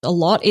a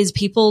lot is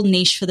people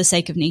niche for the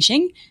sake of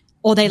niching,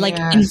 or they like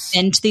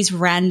invent these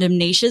random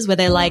niches where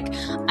they're like,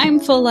 I'm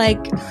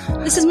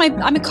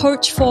a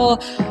coach for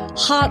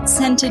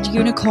heart-centered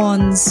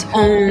unicorns.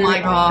 Oh my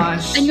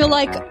gosh. And you're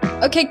like,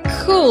 okay,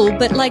 cool.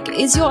 But like,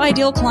 is your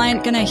ideal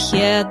client going to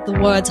hear the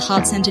words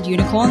heart-centered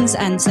unicorns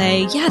and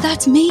say, yeah,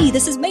 that's me.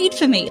 This is made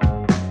for me.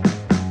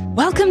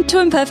 Welcome to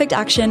Imperfect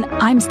Action.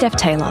 I'm Steph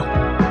Taylor.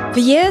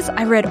 For years,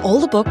 I read all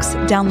the books,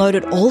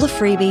 downloaded all the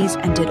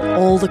freebies, and did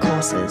all the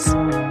courses.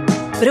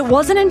 But it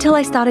wasn't until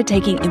I started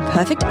taking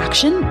imperfect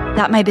action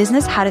that my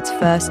business had its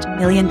first $1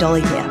 million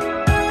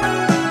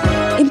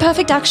year.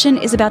 Imperfect action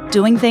is about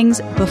doing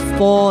things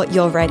before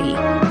you're ready,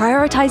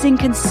 prioritizing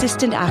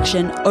consistent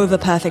action over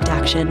perfect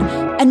action,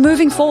 and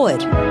moving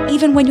forward,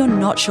 even when you're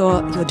not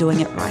sure you're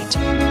doing it right.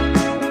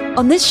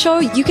 On this show,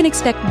 you can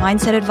expect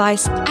mindset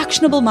advice,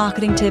 actionable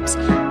marketing tips,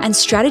 and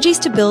strategies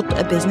to build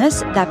a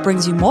business that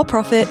brings you more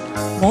profit,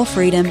 more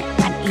freedom,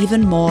 and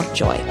even more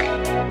joy.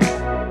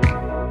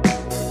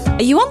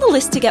 Are you on the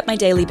list to get my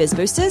daily biz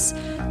boosters?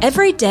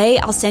 Every day,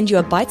 I'll send you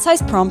a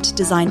bite-sized prompt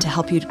designed to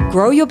help you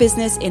grow your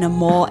business in a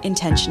more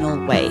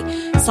intentional way.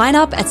 Sign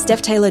up at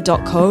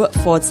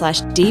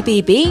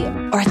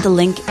stephtaylor.co/DBB or at the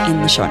link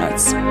in the show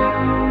notes.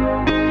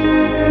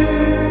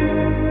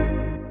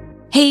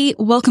 Hey,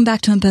 welcome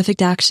back to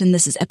Imperfect Action.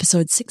 This is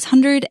episode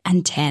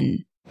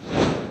 610.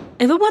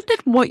 Ever wondered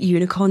what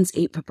unicorns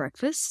eat for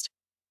breakfast?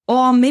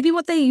 Or maybe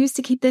what they use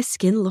to keep their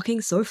skin looking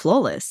so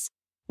flawless?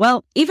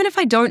 Well, even if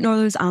I don't know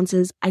those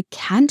answers, I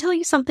can tell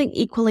you something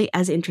equally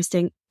as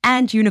interesting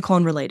and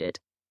unicorn related.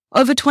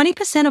 Over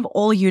 20% of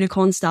all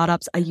unicorn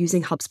startups are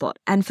using HubSpot,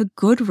 and for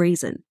good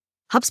reason.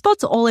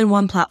 HubSpot's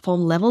all-in-one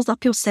platform levels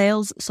up your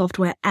sales,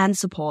 software, and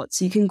support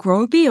so you can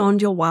grow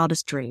beyond your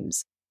wildest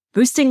dreams,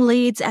 boosting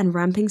leads and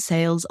ramping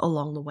sales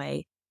along the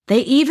way.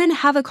 They even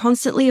have a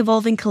constantly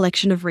evolving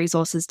collection of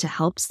resources to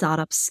help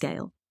startups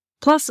scale.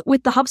 Plus,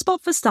 with the HubSpot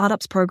for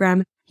Startups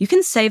program, you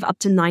can save up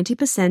to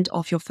 90%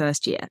 off your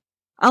first year.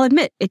 I'll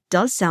admit, it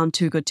does sound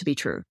too good to be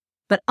true.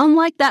 But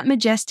unlike that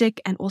majestic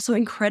and also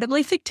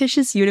incredibly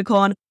fictitious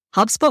unicorn,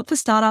 HubSpot for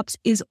Startups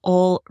is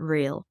all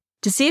real.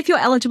 To see if you're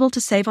eligible to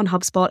save on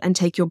HubSpot and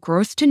take your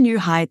growth to new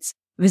heights,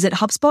 visit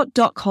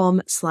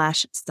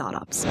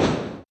HubSpot.com/startups.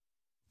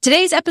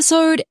 Today's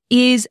episode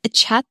is a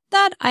chat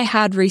that I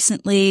had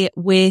recently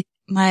with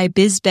my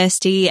biz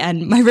bestie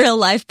and my real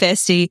life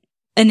bestie,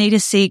 Anita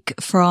Siek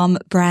from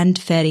Brand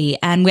Fetty.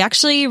 And we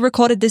actually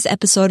recorded this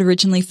episode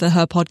originally for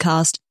her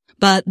podcast,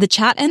 but the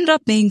chat ended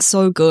up being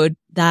so good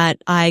that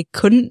I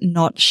couldn't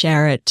not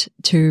share it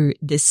to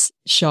this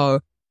show.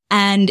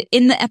 And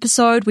in the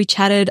episode, we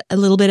chatted a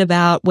little bit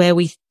about where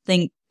we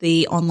think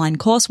the online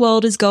course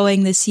world is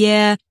going this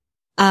year.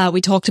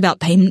 We talked about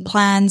payment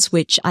plans,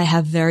 which I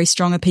have very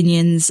strong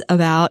opinions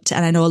about.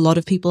 And I know a lot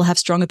of people have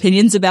strong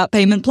opinions about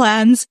payment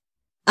plans.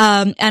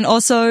 And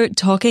also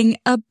talking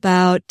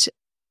about,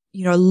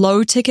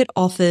 low ticket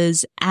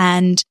offers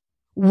and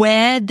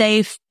where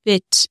they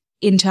fit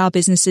into our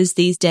businesses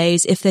these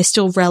days, if they're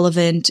still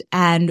relevant,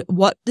 and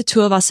what the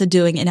two of us are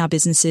doing in our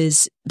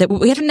businesses that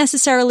we haven't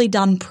necessarily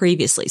done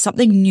previously,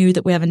 something new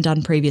that we haven't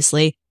done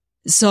previously.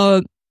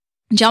 So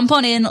jump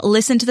on in,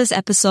 listen to this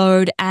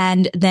episode,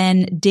 and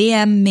then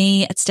DM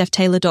me at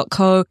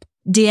stephtaylor.co,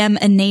 DM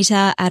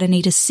Anita at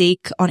Anita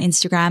Siek on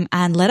Instagram,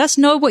 and let us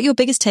know what your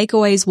biggest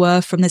takeaways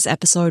were from this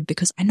episode,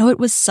 because I know it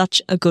was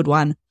such a good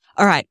one.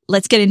 All right,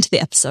 let's get into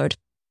the episode.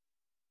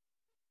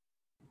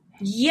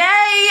 Yay!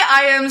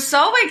 I am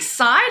so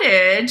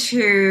excited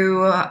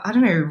to,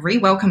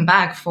 re-welcome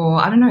back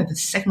for, the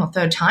second or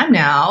third time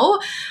now,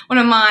 one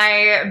of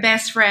my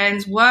best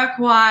friends, work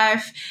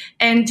wife,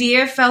 and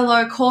dear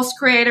fellow course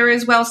creator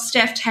as well,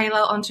 Steph Taylor,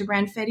 onto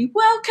Brand Fetty.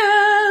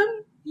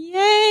 Welcome!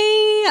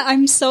 Yay!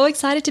 I'm so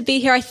excited to be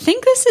here. I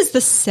think this is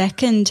the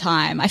second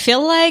time. I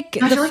feel like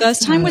the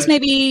first time was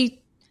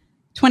maybe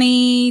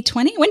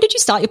 2020. When did you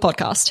start your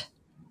podcast?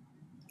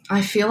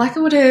 I feel like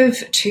it would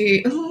have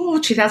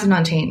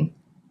 2019.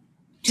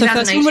 So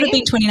first one would have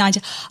been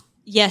 2019.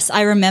 Yes,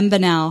 I remember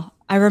now.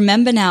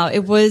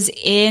 It was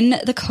in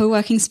the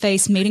co-working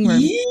space meeting room.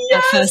 Yes.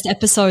 That first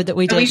episode that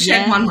we did. We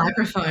shared one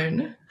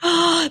microphone.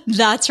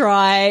 That's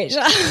right.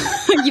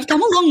 You've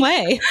come a long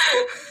way.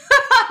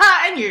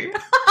 And you.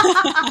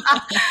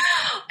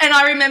 And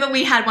I remember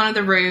we had one of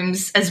the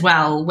rooms as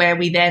well where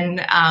we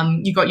then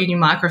you got your new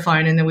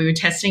microphone and then we were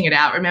testing it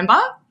out, remember?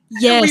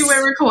 Yes. And we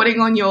were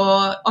recording on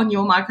your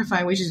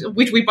microphone,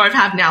 which we both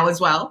have now as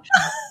well.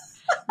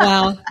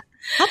 Wow.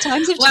 How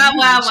times have changed.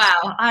 Wow.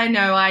 I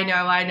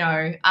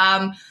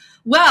know.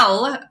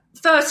 Well,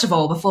 first of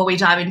all, before we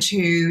dive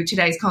into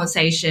today's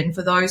conversation,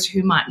 for those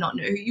who might not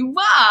know who you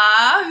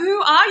are,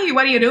 who are you?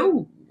 What do you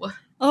do?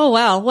 Oh,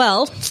 wow.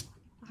 Well,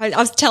 I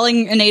was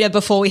telling Anita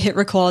before we hit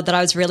record that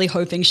I was really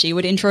hoping she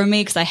would intro me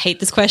because I hate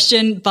this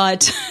question,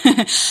 but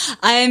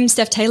I'm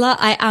Steph Taylor.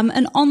 I am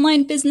an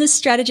online business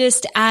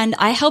strategist and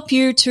I help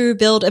you to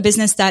build a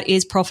business that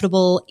is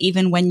profitable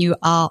even when you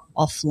are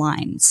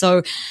offline.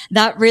 So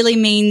that really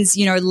means,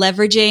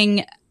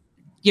 leveraging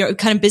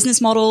kind of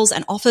business models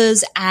and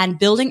offers and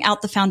building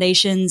out the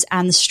foundations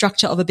and the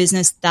structure of a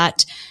business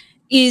that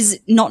is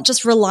not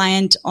just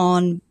reliant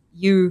on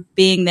you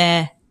being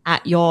there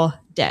at your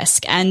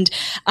desk. And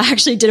I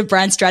actually did a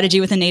brand strategy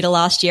with Anita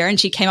last year, and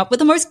she came up with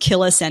the most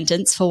killer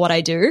sentence for what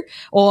I do,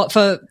 or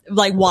for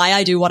like why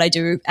I do what I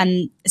do.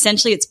 And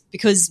essentially it's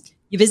because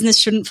your business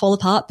shouldn't fall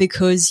apart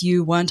because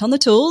you weren't on the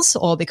tools,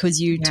 or because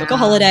you took a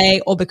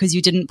holiday, or because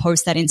you didn't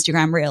post that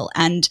Instagram reel.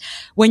 And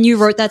when you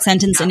wrote that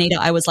sentence, Anita,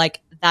 I was like,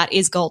 that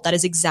is gold. That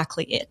is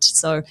exactly it.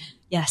 So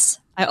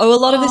yes, I owe a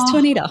lot of this to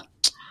Anita.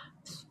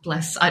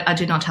 Bless. I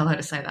did not tell her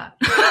to say that.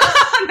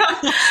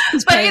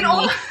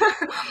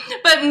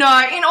 But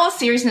in all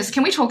seriousness,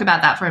 can we talk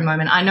about that for a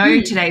moment? I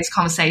know today's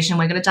conversation,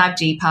 we're going to dive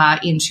deeper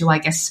into, I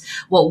guess,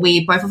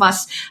 both of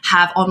us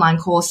have online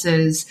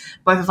courses,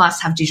 both of us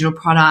have digital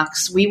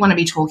products. We want to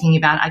be talking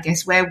about, I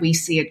guess, where we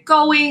see it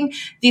going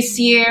this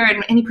year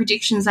and any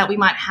predictions that we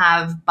might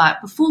have.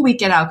 But before we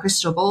get our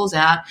crystal balls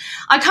out,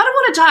 I kind of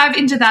want to dive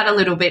into that a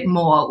little bit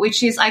more,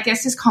 which is, I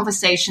guess, this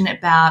conversation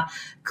about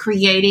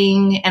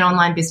creating an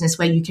online business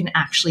where you can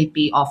actually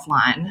be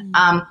offline.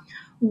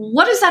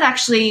 What does that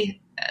actually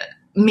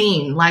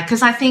mean? Like,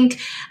 because I think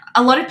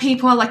a lot of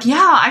people are like,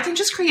 yeah, I can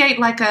just create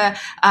like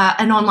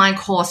an online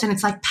course, and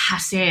it's like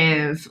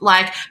passive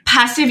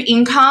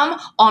income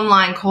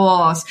online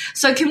course.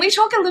 So can we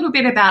talk a little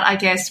bit about, I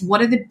guess,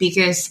 what are the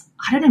biggest,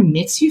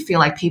 myths you feel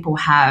like people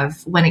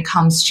have when it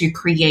comes to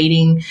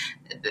creating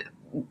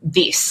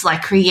this,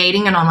 like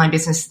creating an online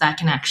business that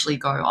can actually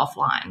go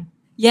offline?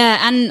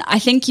 Yeah. And I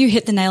think you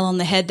hit the nail on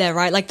the head there,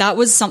 right? Like that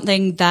was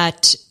something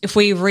that if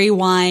we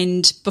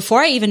rewind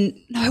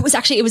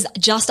it was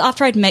just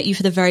after I'd met you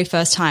for the very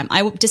first time.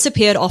 I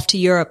disappeared off to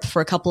Europe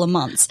for a couple of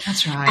months.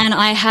 That's right. And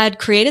I had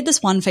created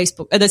this one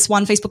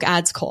Facebook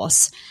ads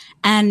course.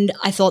 And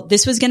I thought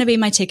this was going to be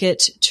my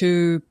ticket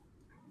to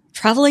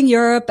traveling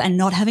Europe and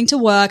not having to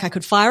work. I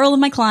could fire all of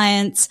my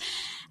clients.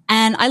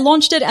 And I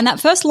launched it. And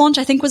that first launch,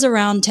 I think, was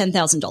around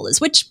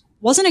 $10,000, which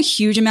wasn't a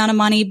huge amount of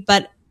money,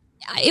 but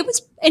it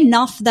was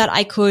enough that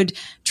I could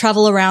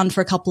travel around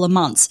for a couple of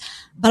months.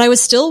 But I was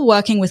still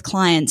working with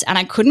clients, and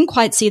I couldn't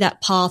quite see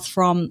that path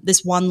from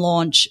this one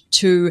launch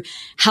to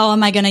how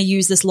am I going to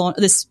use this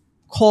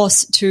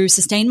course to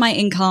sustain my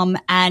income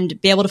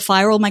and be able to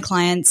fire all my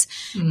clients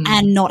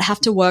and not have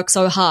to work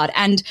so hard.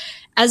 And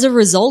as a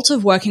result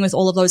of working with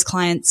all of those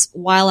clients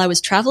while I was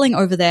traveling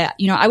over there,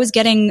 I was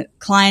getting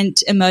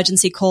client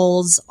emergency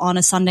calls on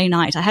a Sunday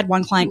night. I had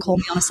one client call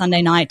me on a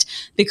Sunday night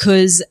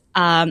because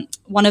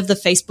one of the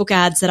Facebook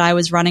ads that I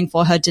was running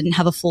for her didn't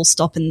have a full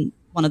stop in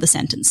one of the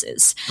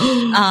sentences.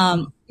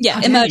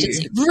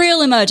 Emergency,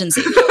 real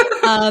emergency.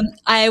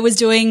 I was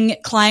doing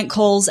client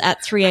calls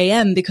at 3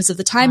 a.m. because of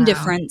the time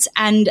difference.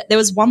 And there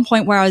was one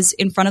point where I was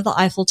in front of the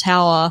Eiffel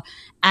Tower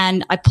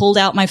and I pulled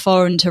out my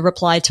phone to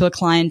reply to a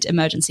client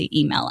emergency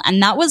email.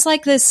 And that was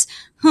like this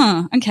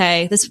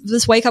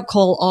wake up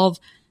call of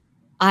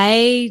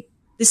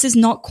this is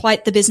not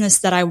quite the business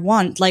that I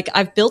want. Like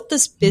I've built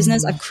this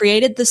business, I've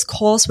created this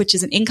course, which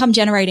is an income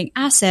generating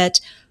asset.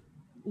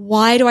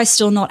 Why do I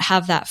still not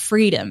have that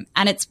freedom?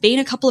 And it's been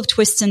a couple of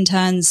twists and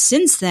turns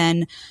since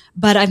then,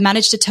 but I've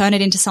managed to turn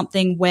it into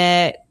something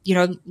where,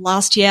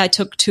 last year I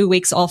took 2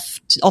 weeks off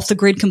the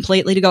grid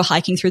completely to go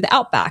hiking through the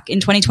outback.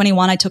 In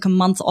 2021, I took a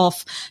month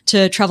off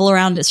to travel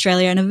around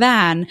Australia in a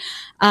van.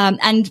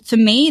 And for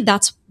me,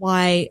 that's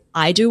why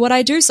I do what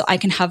I do, so I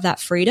can have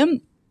that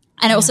freedom.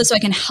 And also so I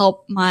can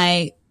help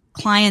my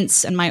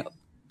clients and my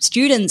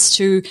students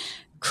to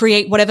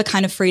create whatever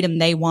kind of freedom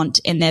they want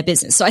in their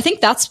business. So I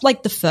think that's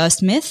like the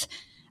first myth.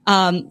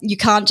 You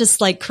can't just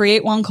like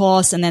create one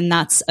course and then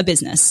that's a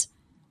business.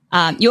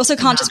 You also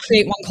can't just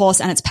create one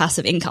course and it's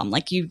passive income.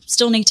 Like you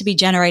still need to be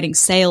generating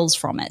sales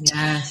from it.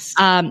 Yes.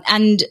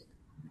 And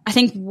I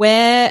think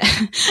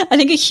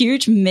a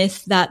huge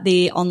myth that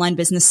the online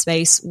business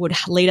space would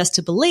lead us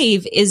to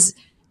believe is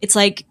it's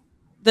like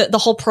the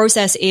whole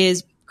process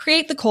is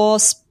create the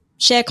course,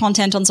 share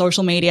content on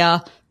social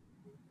media,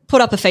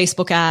 put up a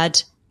Facebook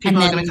ad,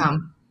 People are going to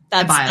come.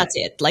 That's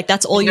it. Like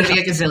that's all you have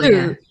to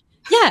do.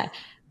 Yeah.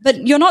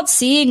 But you're not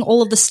seeing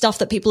all of the stuff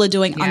that people are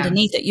doing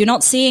underneath it. You're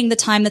not seeing the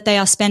time that they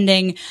are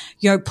spending,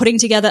 putting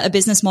together a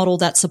business model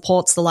that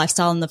supports the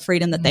lifestyle and the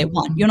freedom that they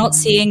want. You're not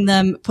seeing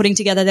them putting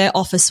together their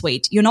offer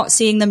suite. You're not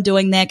seeing them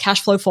doing their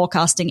cash flow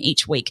forecasting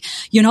each week.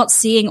 You're not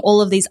seeing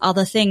all of these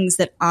other things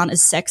that aren't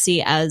as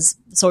sexy as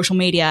social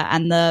media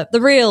and the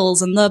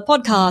reels and the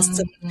podcasts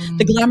and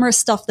the glamorous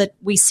stuff that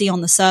we see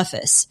on the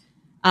surface.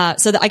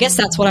 So I guess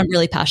that's what I'm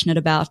really passionate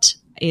about,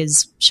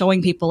 is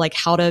showing people like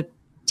how to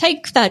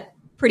take that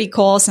pretty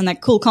course and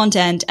that cool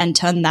content and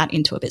turn that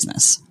into a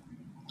business.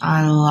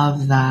 I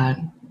love that,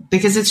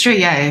 because it's true.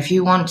 Yeah. If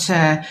you want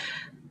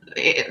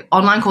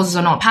online courses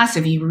are not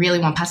passive. You really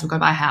want passive, go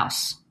buy a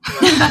house.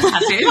 That's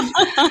passive.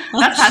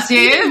 That's passive.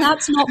 Even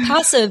that's not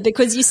passive,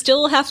 because you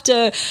still have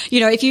to,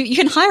 if you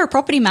can hire a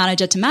property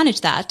manager to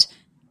manage that,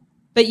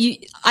 but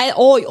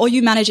or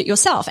you manage it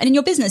yourself. And in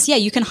your business,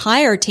 you can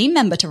hire a team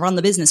member to run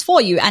the business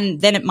for you,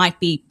 and then it might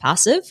be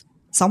passive,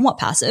 somewhat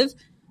passive,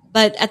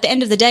 But at the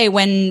end of the day,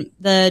 when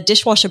the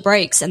dishwasher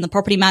breaks and the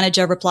property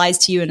manager replies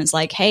to you and is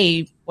like,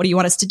 hey, what do you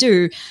want us to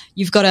do?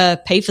 You've got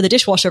to pay for the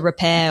dishwasher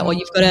repair, or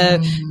you've got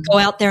to go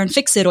out there and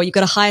fix it, or you've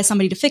got to hire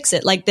somebody to fix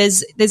it. Like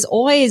there's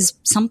always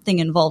something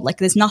involved. Like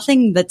there's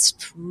nothing that's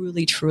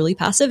truly, truly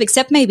passive,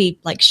 except maybe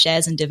like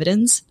shares and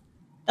dividends.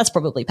 That's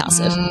probably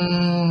passive.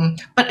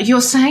 But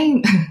you're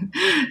saying,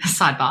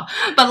 sidebar,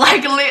 but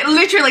like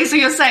literally, so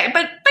you're saying,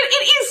 but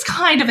it is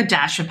kind of a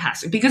dash of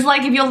passive, because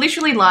like if you're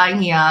literally lying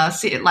here,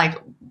 like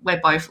we're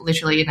both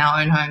literally in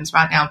our own homes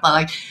right now, but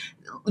like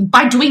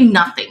by doing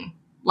nothing,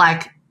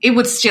 like it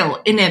would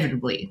still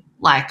inevitably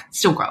like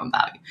still grow in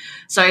value.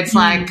 So it's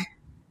like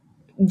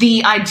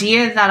the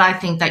idea that I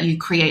think that you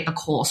create a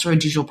course or a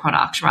digital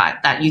product, right,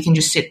 that you can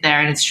just sit there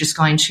and it's just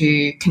going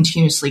to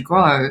continuously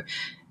grow.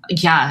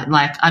 Yeah,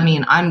 like, I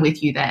mean, I'm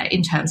with you there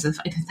in terms of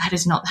that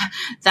is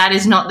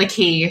not the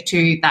key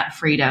to that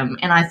freedom.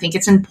 And I think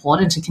it's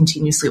important to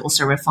continuously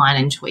also refine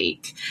and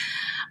tweak.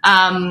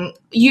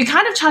 You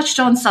kind of touched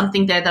on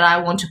something there that I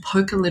want to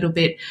poke a little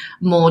bit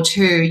more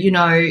to. You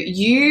know,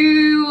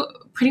 you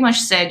pretty much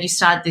said you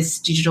started this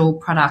digital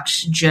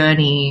product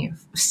journey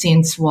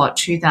since what,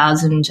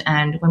 2000,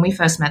 and when we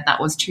first met,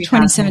 that was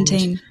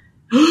 2017.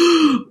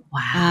 Wow.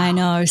 I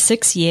know,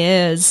 6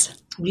 years.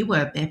 We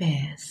were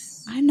bebés.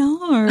 I know.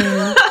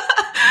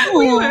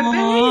 We were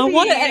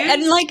babies.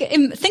 And like,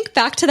 think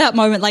back to that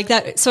moment like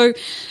that. So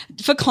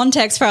for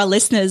context for our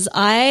listeners,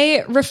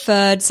 I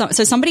referred, so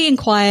somebody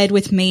inquired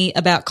with me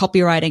about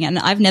copywriting, and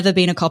I've never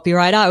been a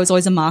copywriter. I was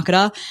always a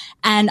marketer,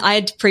 and I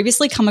had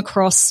previously come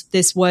across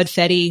this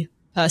WordFetty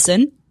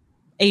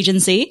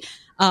agency.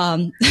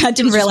 I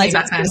didn't realize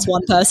it was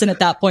one person at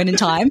that point in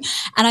time.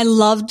 And I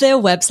loved their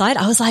website.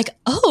 I was like,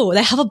 oh,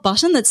 they have a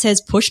button that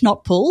says push,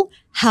 not pull.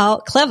 How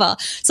clever.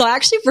 So I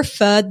actually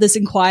referred this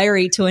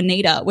inquiry to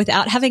Anita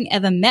without having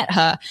ever met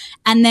her.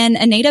 And then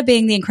Anita,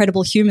 being the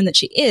incredible human that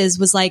she is,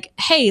 was like,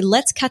 hey,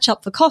 let's catch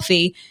up for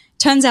coffee.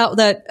 Turns out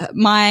that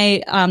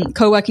my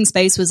co-working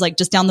space was like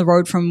just down the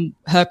road from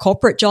her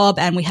corporate job,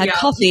 and we had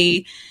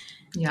coffee.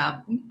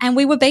 Yeah. And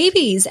we were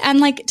babies. And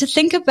like, to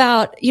think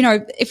about, you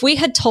know, if we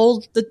had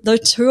told the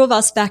two of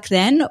us back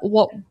then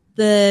what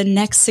the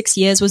next 6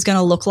 years was going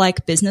to look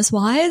like business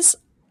wise,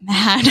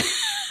 man,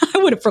 I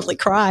would have probably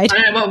cried.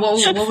 I don't know,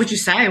 what would you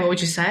say? What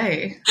would you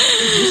say?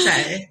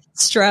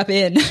 Strap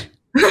in.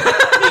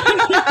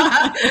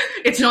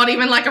 It's not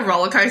even like a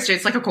roller coaster.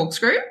 It's like a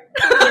corkscrew.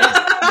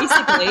 Yes,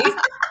 basically.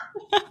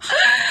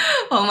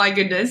 Oh my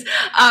goodness.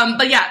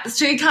 But yeah,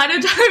 to kind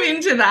of dive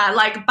into that,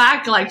 like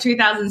back like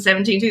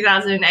 2017,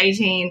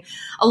 2018,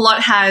 a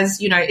lot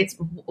has, you know, it's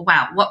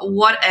wow,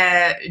 what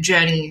a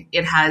journey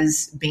it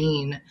has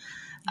been.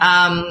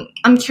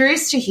 I'm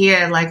curious to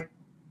hear, like,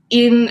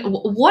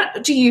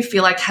 what do you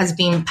feel like has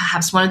been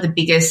perhaps one of the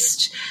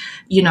biggest,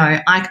 you know,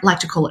 I like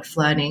to call it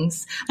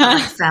flirtings, but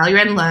like failure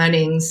and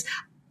learnings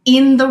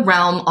in the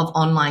realm of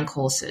online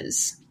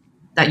courses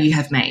that you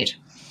have made?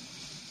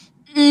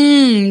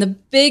 The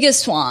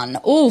biggest one.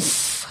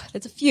 Oof.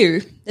 There's a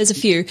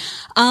few.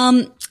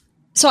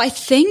 So I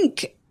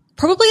think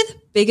probably the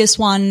biggest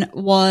one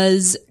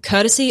was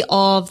courtesy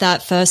of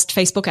that first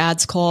Facebook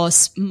ads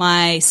course,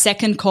 my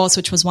second course,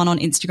 which was one on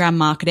Instagram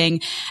marketing.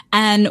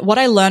 And what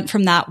I learned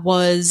from that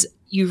was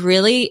you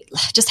really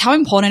just how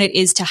important it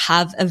is to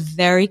have a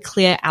very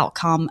clear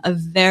outcome, a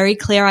very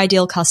clear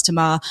ideal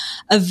customer,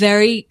 a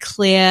very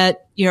clear,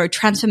 you know,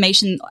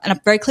 transformation, and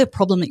a very clear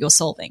problem that you're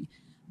solving.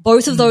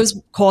 Both of those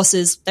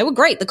courses, they were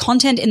great. The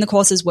content in the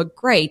courses were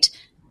great,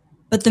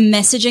 but the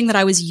messaging that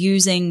I was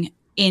using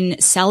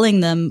in selling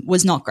them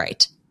was not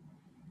great.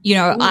 You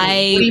know,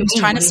 I was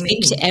trying to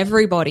speak to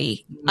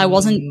everybody. I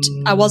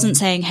wasn't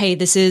saying, hey,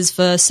 this is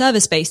for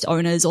service-based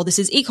owners, or this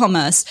is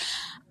e-commerce.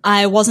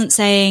 I wasn't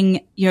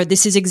saying, you know,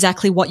 this is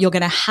exactly what you're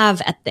going to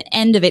have at the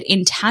end of it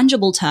in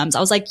tangible terms. I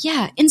was like,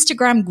 yeah,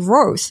 Instagram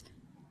growth,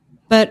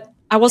 but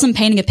I wasn't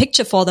painting a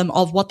picture for them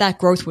of what that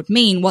growth would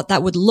mean, what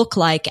that would look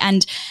like.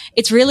 And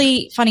it's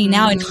really funny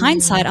now in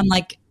hindsight, I'm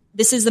like,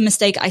 this is the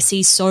mistake I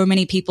see so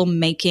many people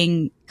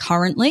making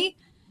currently.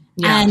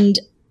 Yeah. And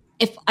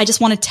if I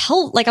just want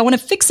to I want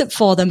to fix it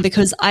for them,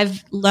 because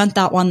I've learned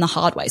that one the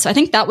hard way. So I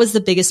think that was the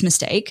biggest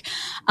mistake.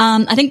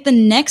 I think the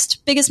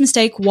next biggest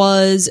mistake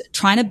was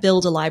trying to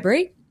build a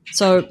library.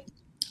 So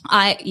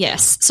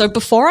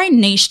before I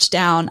niched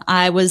down,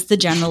 I was the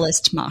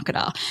generalist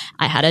marketer.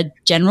 I had a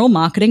general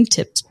marketing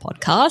tips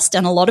podcast,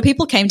 and a lot of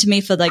people came to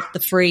me for like the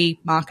free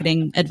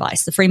marketing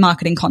advice, the free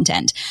marketing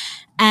content.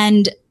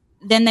 And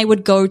then they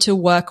would go to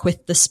work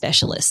with the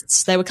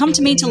specialists. They would come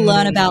to me to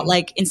learn about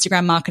like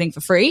Instagram marketing for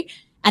free.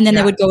 And then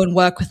they would go and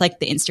work with like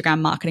the Instagram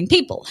marketing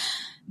people.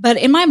 But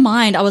in my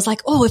mind, I was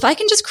like, oh, if I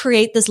can just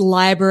create this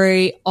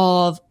library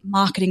of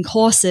marketing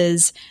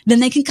courses, then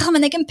they can come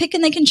and they can pick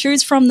and they can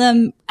choose from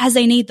them as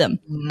they need them.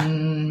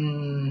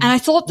 And I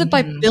thought that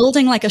by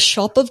building like a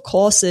shop of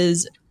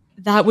courses,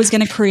 that was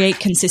going to create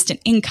consistent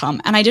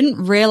income. And I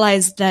didn't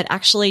realize that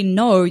actually,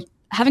 no,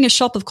 having a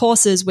shop of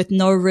courses with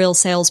no real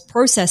sales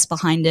process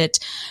behind it,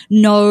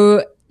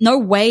 no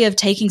way of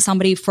taking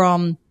somebody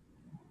from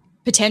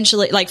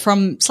potentially, like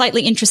from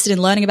slightly interested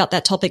in learning about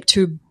that topic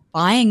to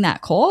buying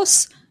that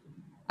course,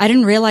 I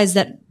didn't realize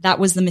that that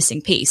was the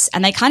missing piece.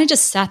 And they kind of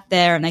just sat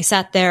there and I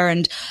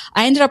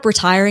ended up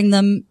retiring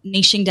them,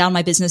 niching down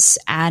my business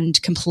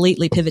and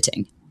completely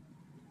pivoting.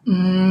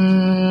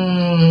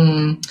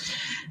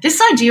 This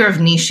idea of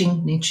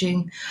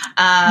niching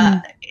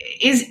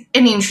is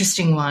an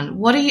interesting one.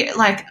 What are you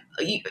like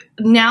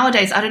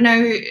nowadays? I don't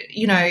know,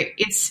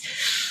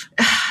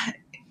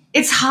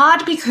 it's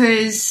hard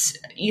because,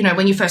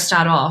 when you first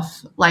start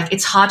off, like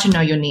it's hard to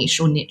know your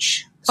niche or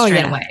niche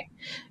straight away.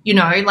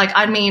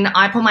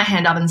 I put my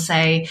hand up and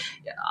say,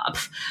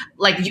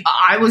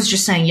 I was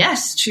just saying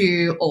yes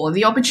to all of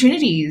the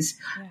opportunities.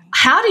 Yeah.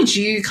 How did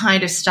you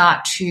kind of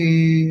start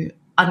to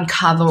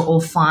uncover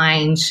or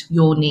find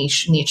your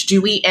niche?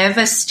 Do we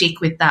ever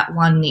stick with that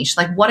one niche?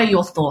 Like, what are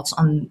your thoughts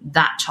on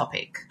that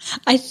topic?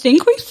 I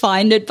think we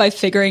find it by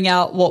figuring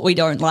out what we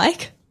don't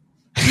like.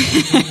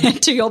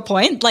 To your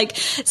point, like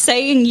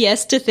saying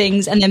yes to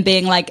things and then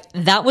being like,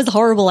 that was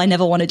horrible, I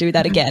never want to do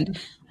that again.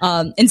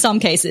 In some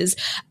cases,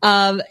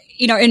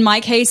 in my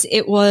case,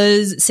 it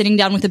was sitting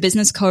down with a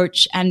business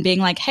coach and being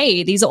like,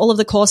 hey, these are all of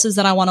the courses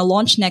that I want to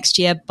launch next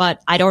year, but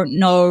I don't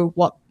know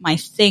what my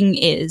thing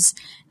is.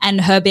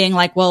 And her being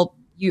like, well,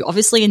 you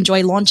obviously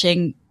enjoy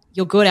launching.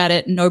 You're good at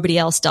it. Nobody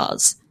else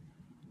does.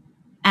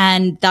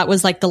 And that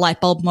was like the light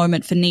bulb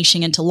moment for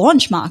niching into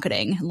launch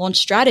marketing, launch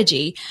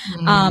strategy.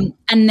 And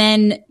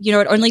then,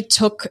 it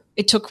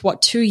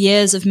took 2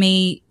 years of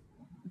me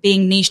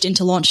being niched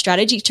into launch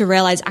strategy to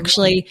realize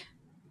actually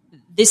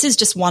this is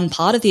just one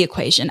part of the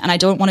equation. And I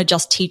don't want to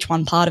just teach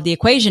one part of the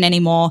equation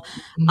anymore.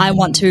 I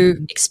want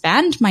to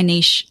expand my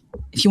niche,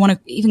 if you want to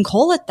even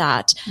call it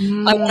that.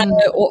 I want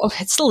to, or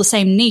it's still the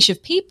same niche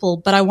of people,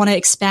 but I want to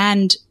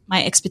expand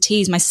my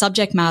expertise, my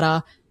subject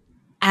matter,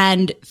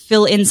 and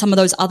fill in some of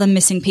those other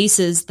missing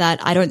pieces that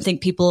I don't think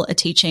people are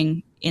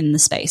teaching in the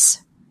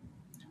space.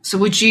 So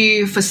would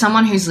you, for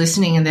someone who's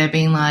listening and they're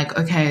being like,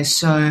 okay,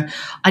 so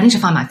I need to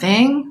find my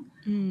thing.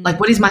 Like,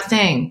 what is my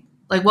thing?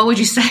 Like, what would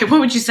you say? What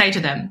would you say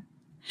to them?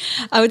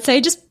 I would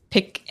say just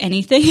pick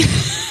anything.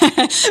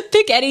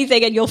 Pick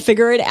anything and you'll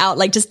figure it out.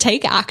 Like, just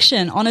take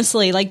action.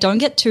 Honestly, like, don't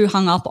get too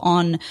hung up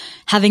on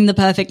having the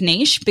perfect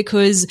niche,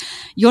 because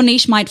your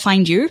niche might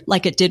find you,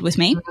 like it did with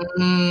me.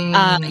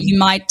 You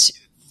might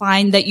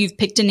find that you've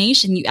picked a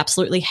niche and you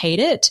absolutely hate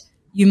it.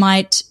 You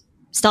might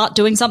start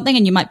doing something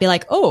and you might be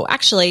like, oh,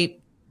 actually,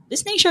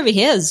 this niche over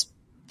here is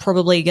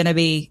probably going to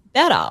be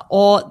better.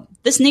 Or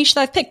this niche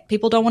that I've picked,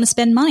 people don't want to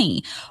spend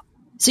money.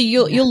 So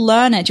you'll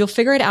learn it. You'll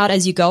figure it out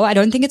as you go. I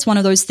don't think it's one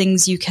of those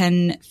things you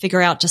can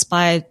figure out just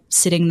by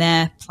sitting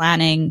there,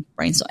 planning,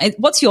 brainstorming.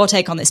 What's your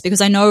take on this?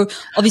 Because I know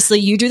obviously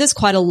you do this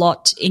quite a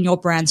lot in your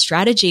brand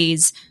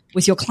strategies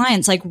with your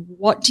clients. Like,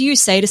 what do you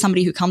say to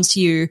somebody who comes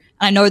to you? And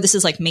I know this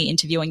is like me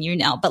interviewing you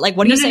now, but like,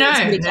 what do you say when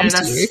somebody comes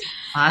to you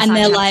and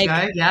they're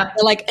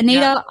like,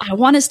 Anita, I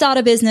want to start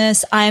a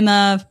business. I'm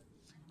a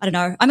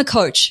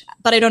coach,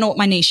 but I don't know what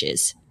my niche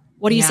is.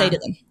 What do you say to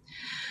them?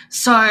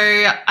 So,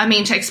 I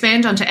mean, to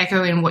expand on, to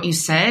echo in what you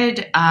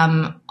said,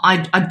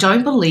 I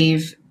don't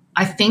believe,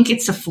 I think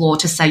it's a flaw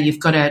to say you've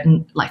got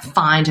to like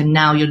find and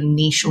nail your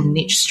niche or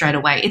niche straight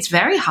away. It's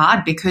very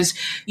hard because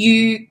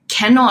you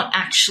cannot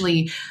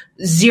actually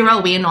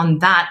zero in on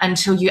that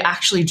until you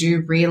actually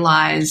do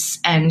realize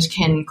and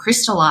can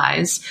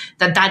crystallize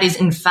that that is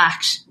in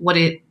fact what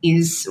it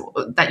is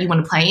that you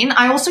want to play in.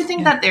 I also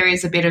think that there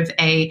is a bit of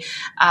a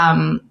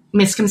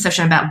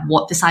misconception about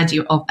what this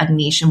idea of a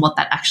niche and what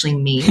that actually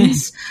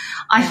means.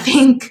 I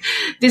think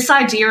this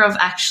idea of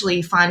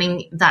actually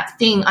finding that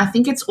thing, I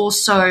think it's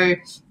also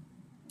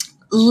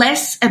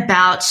less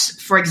about,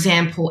 for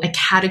example, a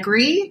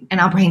category, and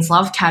our brains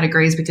love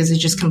categories because it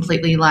just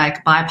completely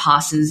like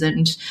bypasses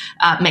and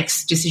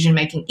makes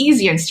decision-making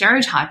easier and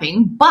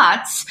stereotyping.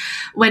 But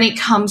when it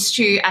comes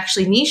to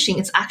actually niching,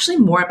 it's actually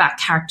more about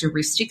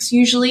characteristics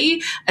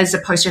usually, as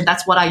opposed to,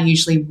 that's what I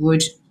usually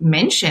would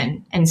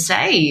mention and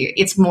say.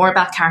 It's more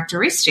about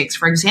characteristics.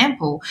 For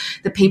example,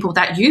 the people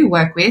that you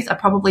work with are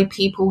probably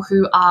people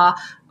who are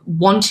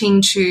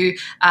wanting to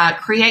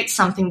create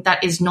something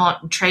that is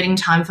not trading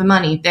time for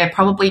money. They're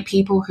probably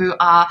people who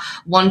are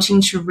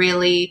wanting to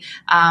really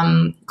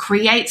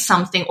create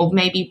something, or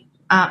maybe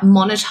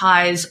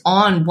monetize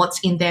on what's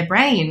in their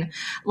brain.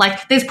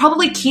 Like, there's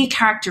probably key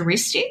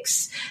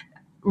characteristics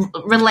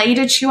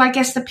related to, I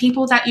guess, the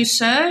people that you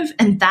serve,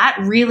 and that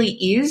really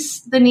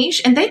is the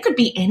niche. And they could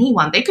be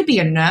anyone. They could be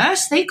a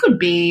nurse. They could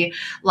be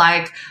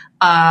like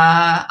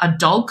a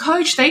dog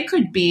coach. They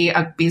could be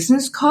a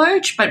business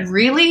coach, but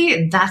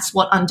really that's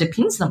what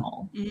underpins them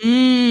all.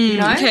 You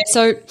know? Okay,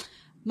 so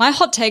my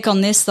hot take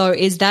on this though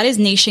is that is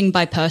niching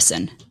by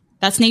person.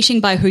 That's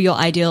niching by who your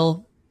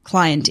ideal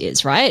client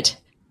is, right?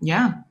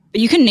 Yeah.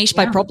 But you can niche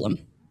by problem.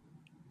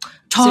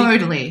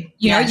 Totally. So,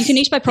 you know, you can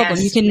niche by problem.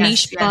 You can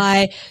niche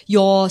by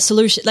your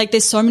solution. Like,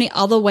 there's so many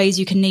other ways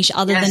you can niche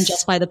other than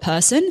just by the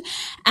person.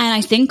 And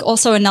I think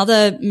also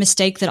another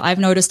mistake that I've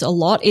noticed a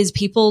lot is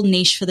people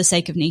niche for the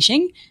sake of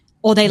niching.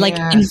 or they like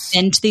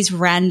invent these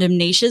random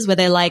niches where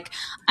they're like,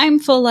 I'm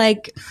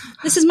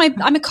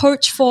a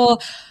coach for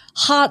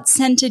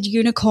heart-centered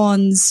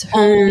unicorns.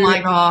 Oh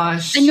my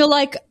gosh. And you're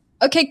like,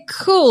 okay,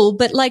 cool.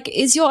 But like,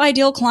 is your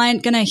ideal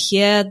client going to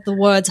hear the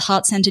words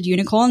heart-centered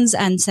unicorns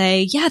and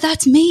say, yeah,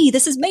 that's me.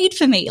 This is made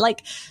for me.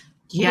 Like,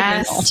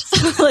 yes.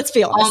 Let's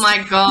be honest. Oh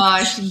my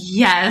gosh.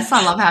 Yes.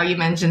 I love how you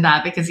mentioned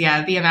that because the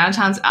amount of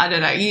times, I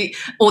don't know,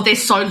 or they're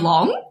so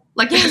long.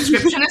 Like the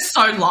description is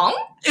so long.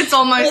 It's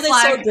almost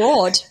like. So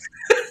broad.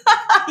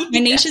 My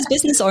niche is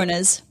business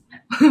owners.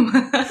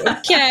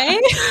 Okay.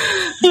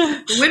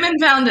 Women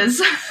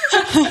founders.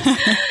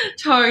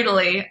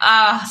 Totally.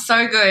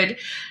 So good.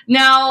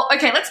 Now,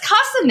 okay, let's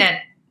cast the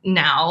net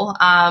now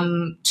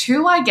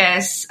to, I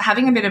guess,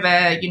 having a bit of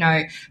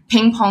a,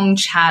 ping pong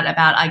chat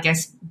about, I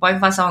guess, both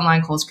of us are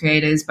online course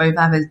creators, both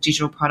have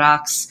digital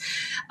products.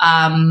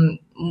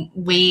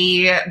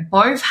 We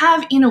both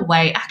have, in a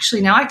way,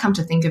 actually, now I come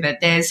to think of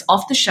it, there's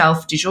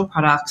off-the-shelf digital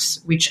products,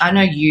 which I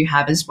know you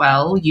have as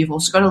well. You've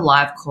also got a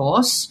live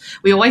course.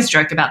 We always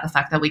joke about the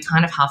fact that we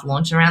kind of half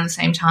launch around the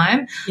same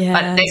time,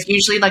 but there's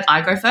usually like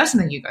I go first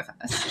and then you go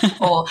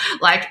first, or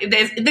like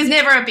there's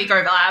never a big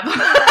overlap.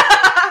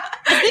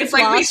 It's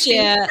like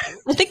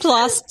I think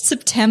last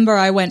September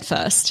I went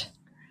first.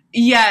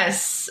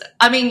 Yes.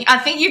 I mean, I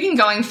think you've been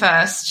going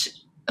first.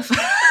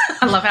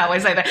 I love how I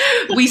say that.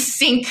 We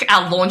sync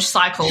our launch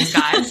cycles,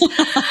 guys.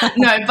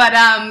 No, but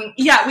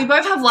we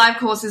both have live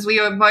courses. We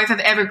both have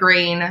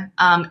evergreen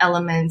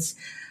elements.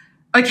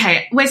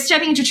 Okay, we're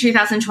stepping into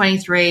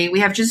 2023. We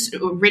have just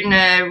written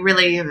a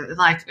really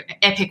like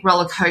epic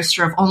roller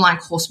coaster of online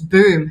course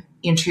boom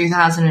in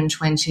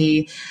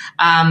 2020.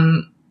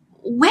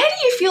 Where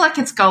do you feel like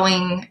it's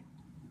going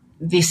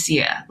this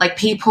year? Like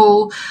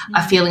people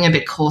are feeling a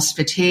bit course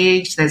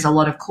fatigued. There's a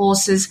lot of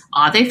courses.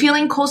 Are they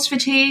feeling course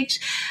fatigued?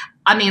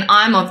 I mean,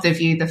 I'm of the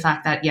view, the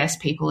fact that yes,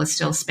 people are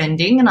still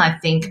spending. And I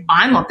think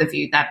I'm of the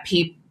view that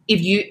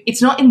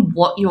it's not in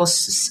what you're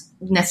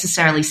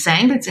necessarily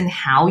saying, but it's in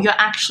how you're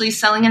actually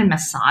selling and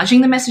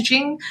massaging the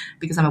messaging,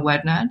 because I'm a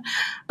word nerd.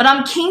 But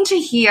I'm keen to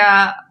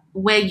hear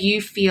where you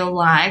feel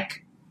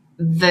like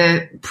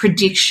the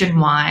prediction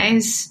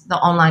wise, the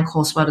online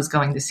course world is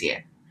going this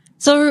year.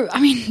 So, I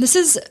mean,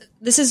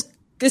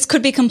 this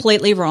could be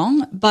completely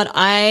wrong, but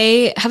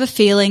I have a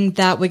feeling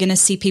that we're going to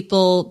see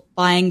people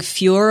buying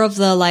fewer of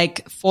the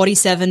like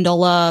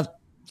 $47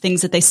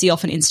 things that they see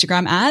off an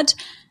Instagram ad.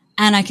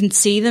 And I can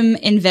see them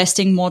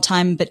investing more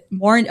time, but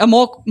more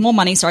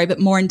money, but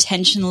more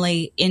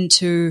intentionally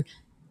into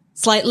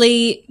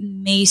slightly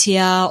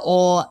meatier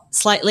or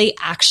slightly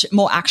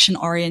more action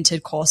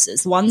oriented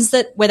courses, ones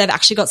where they've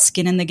actually got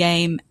skin in the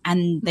game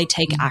and they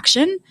take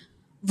action,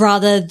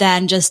 rather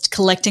than just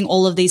collecting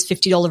all of these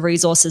 $50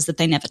 resources that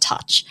they never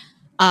touch.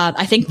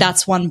 I think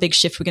that's one big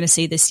shift we're going to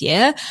see this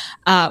year.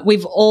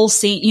 We've all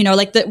seen,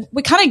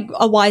 we kind of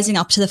are wising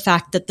up to the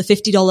fact that the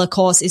 $50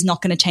 course is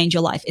not going to change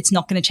your life. It's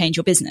not going to change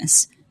your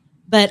business.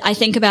 But I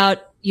think about,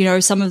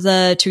 some of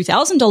the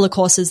 $2,000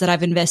 courses that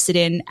I've invested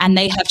in, and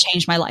they have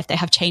changed my life. They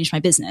have changed my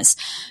business.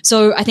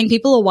 So I think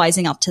people are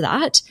wising up to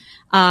that.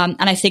 And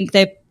I think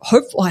I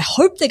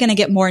hope they're going to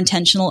get more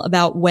intentional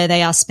about where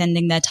they are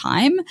spending their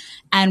time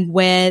and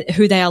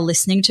who they are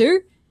listening to,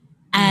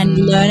 and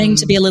learning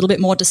to be a little bit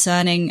more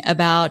discerning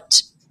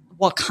about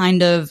what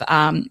kind of,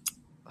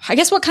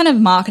 what kind of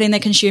marketing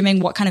they're consuming,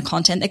 what kind of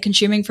content they're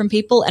consuming from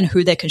people, and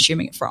who they're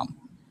consuming it from.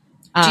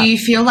 Do you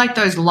feel like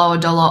those lower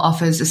dollar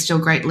offers are still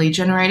great lead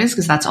generators?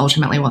 Because that's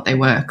ultimately what they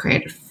were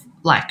created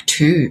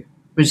to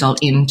result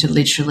in, to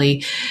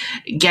literally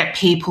get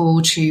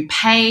people to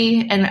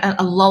pay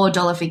a lower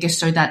dollar figure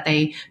so that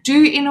they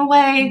do, in a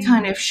way,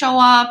 kind of show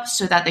up,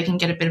 so that they can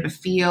get a bit of a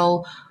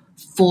feel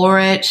for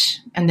it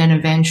and then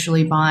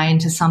eventually buy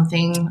into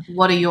something.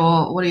 What are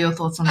your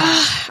thoughts on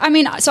that? I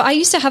mean, so I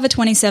used to have a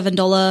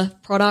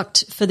 $27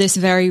 product for this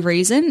very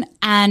reason.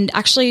 And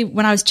actually,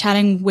 when I was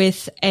chatting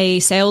with a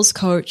sales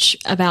coach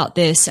about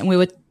this, and we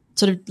were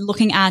sort of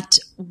looking at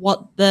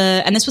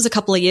and this was a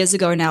couple of years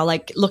ago now,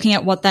 like looking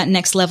at what that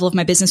next level of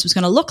my business was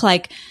going to look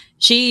like,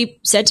 she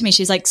said to me,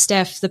 she's like,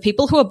 Steph, the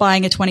people who are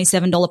buying a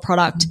 $27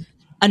 product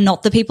are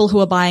not the people who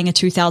are buying your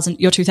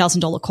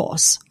 $2,000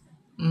 course.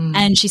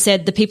 And she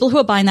said the people who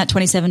are buying that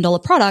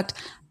 $27 product,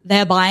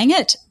 they're buying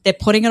it, they're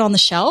putting it on the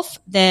shelf,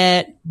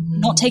 they're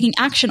not taking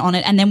action on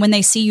it. And then when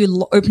they see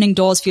you opening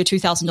doors for your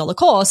 $2,000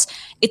 course,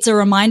 it's a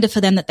reminder for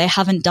them that they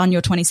haven't done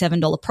your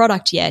 $27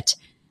 product yet,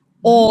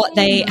 or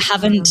they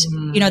haven't,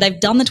 they've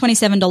done the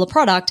 $27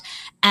 product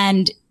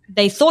and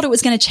they thought it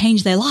was going to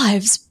change their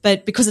lives,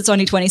 but because it's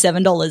only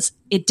 $27,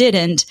 it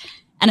didn't.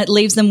 And it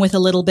leaves them with a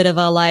little bit of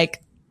a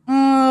like,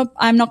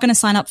 I'm not going to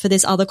sign up for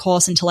this other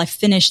course until I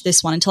finish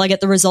this one, until I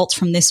get the results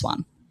from this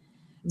one.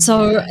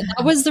 So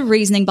that was the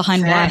reasoning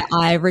behind why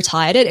I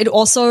retired it. It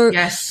also,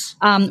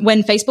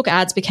 when Facebook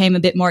ads became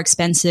a bit more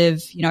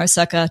expensive,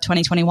 circa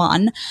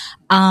 2021,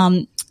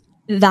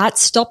 that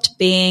stopped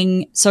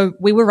being, so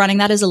we were running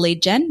that as a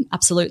lead gen,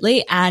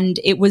 absolutely, and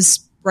it was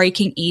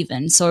breaking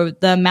even. So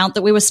the amount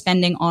that we were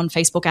spending on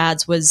Facebook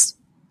ads was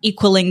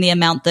equaling the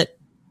amount that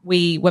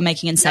we were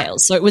making in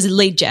sales. So it was a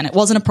lead gen. It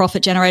wasn't a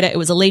profit generator. It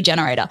was a lead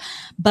generator.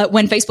 But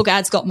when Facebook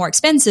ads got more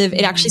expensive,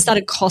 it actually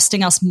started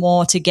costing us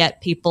more to get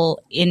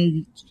people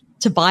in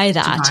to buy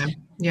that.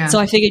 Yeah. So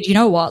I figured, you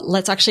know what,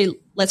 let's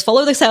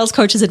follow the sales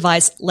coach's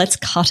advice. Let's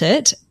cut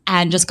it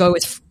and just go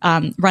with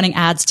running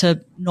ads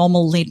to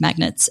normal lead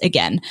magnets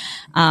again.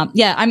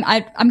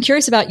 I'm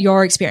curious about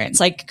your experience,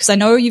 like, because I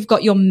know you've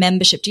got your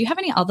membership. Do you have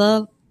any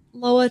other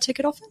lower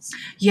ticket offers?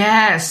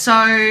 Yeah.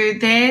 So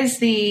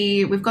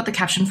we've got the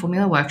caption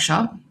formula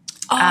workshop.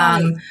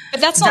 But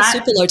that's not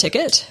super low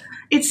ticket.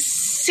 It's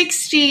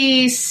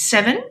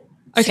 67.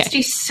 Okay.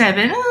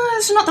 67.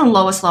 It's not the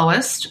lowest,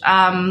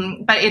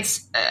 but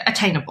it's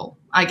attainable,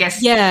 I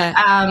guess. Yeah.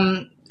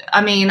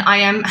 I mean, I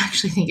am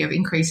actually thinking of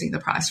increasing the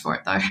price for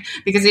it though,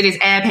 because it is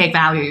airpeg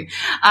value.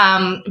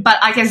 But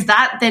I guess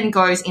that then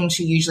goes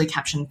into usually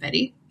Caption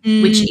Fetty,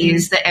 which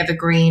is the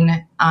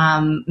evergreen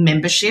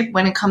membership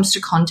when it comes to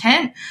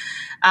content.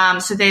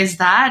 So there's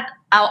that.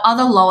 Our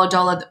other lower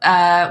dollar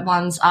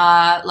ones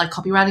are like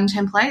copywriting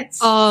templates.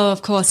 Oh,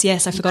 of course.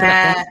 Yes. I forgot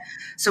about that.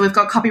 So we've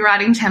got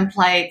copywriting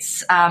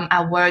templates,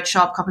 our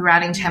workshop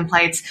copywriting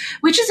templates,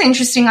 which is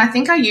interesting. I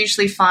think I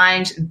usually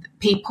find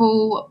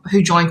people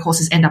who join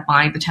courses end up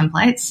buying the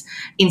templates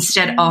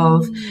instead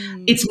of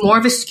it's more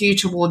of a skew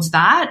towards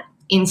that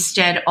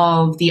instead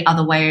of the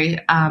other way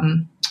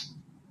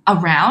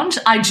around.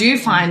 I do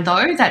find,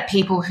 though, that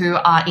people who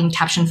are in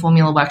Caption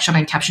Formula Workshop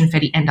and Caption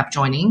Fetty end up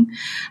joining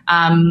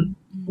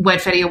Word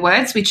Fetty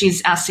Words, which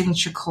is our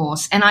signature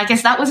course. And I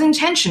guess that was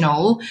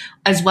intentional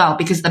as well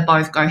because they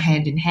both go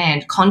hand in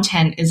hand.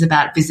 Content is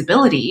about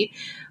visibility.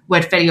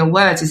 Word Fetty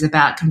Words is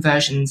about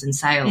conversions and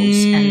sales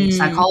and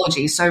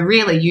psychology. So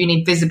really you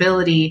need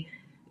visibility.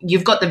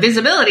 You've got the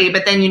visibility,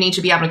 but then you need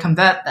to be able to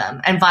convert them,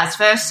 and vice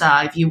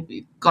versa. If you've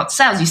got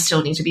sales, you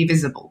still need to be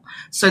visible.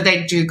 So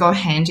they do go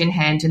hand in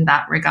hand in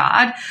that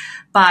regard.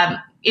 But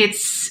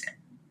it's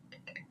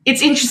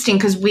interesting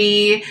because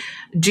we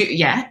do,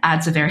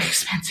 ads are very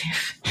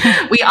expensive.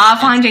 We are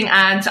finding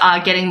ads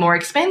are getting more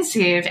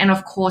expensive. And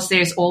of course,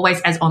 there's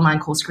always, as online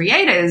course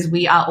creators,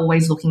 we are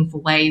always looking for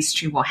ways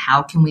to, well,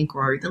 how can we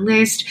grow the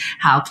list?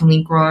 How can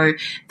we grow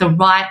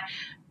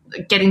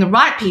getting the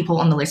right people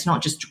on the list,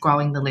 not just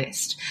growing the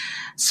list.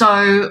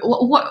 So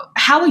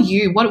how are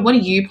you, what are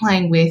you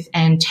playing with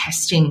and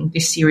testing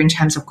this year in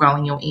terms of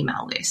growing your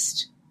email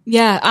list?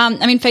 Yeah.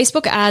 I mean,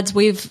 Facebook ads,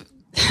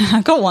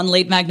 I've got one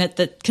lead magnet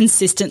that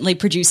consistently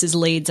produces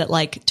leads at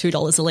like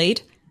 $2 a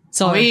lead.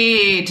 So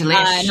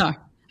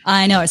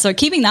I know. So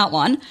keeping that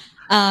one,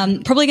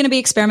 probably going to be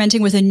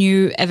experimenting with a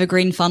new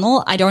evergreen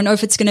funnel. I don't know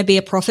if it's going to be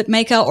a profit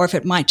maker or if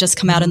it might just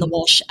come out in the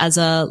wash as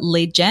a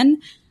lead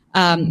gen. So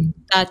I'm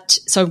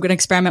going to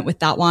experiment with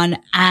that one.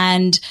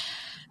 And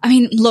I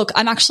mean, look,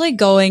 I'm actually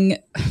going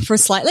for a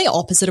slightly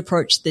opposite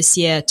approach this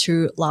year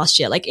to last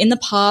year. Like in the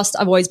past,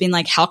 I've always been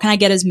like, how can I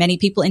get as many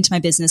people into my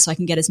business so I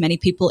can get as many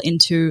people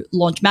into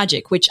Launch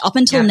Magic, which up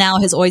until now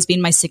has always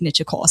been my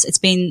signature course. It's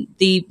been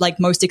the like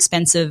most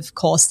expensive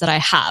course that I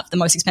have, the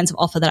most expensive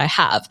offer that I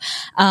have.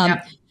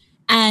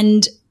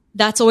 And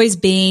that's always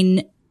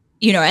been,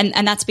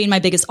 and that's been my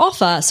biggest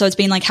offer. So it's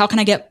been like, how can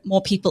I get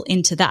more people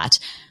into that?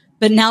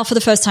 But now for the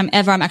first time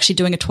ever, I'm actually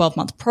doing a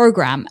 12-month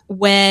program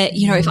where,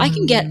 if I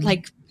can get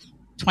like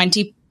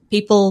 20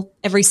 people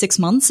every 6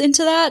 months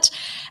into that,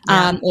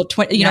 or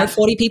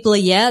 40 people a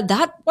year,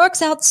 that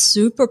works out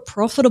super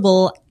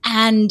profitable.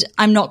 And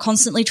I'm not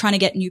constantly trying to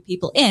get new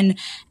people in.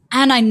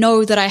 And I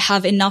know that I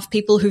have enough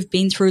people who've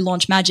been through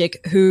Launch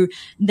Magic who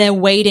they're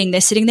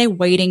sitting there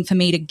waiting for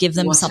me to give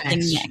them something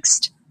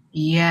next.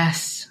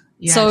 Yes.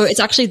 So it's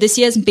actually this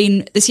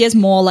year's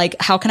more like,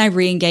 how can I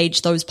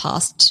re-engage those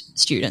past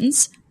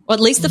students? Or at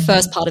least the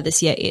first part of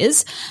this year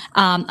is.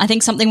 I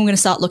think something we're going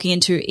to start looking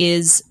into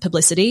is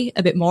publicity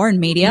a bit more in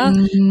media,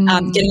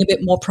 getting a bit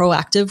more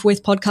proactive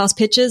with podcast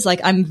pitches.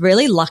 Like I'm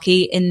really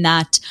lucky in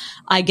that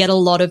I get a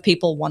lot of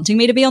people wanting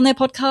me to be on their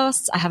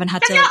podcasts. I haven't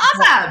had to. You're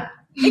awesome.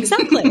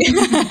 Exactly.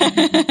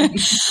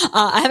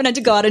 I haven't had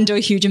to go out and do a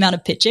huge amount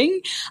of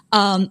pitching.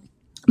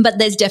 But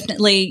there's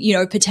definitely,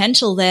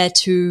 potential there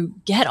to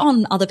get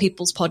on other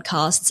people's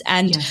podcasts.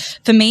 And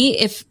for me,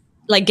 if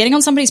like getting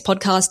on somebody's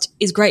podcast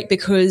is great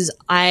because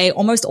I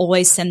almost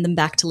always send them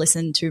back to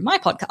listen to my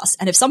podcast.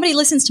 And if somebody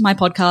listens to my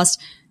podcast,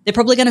 they're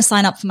probably going to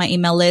sign up for my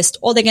email list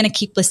or they're going to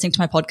keep listening to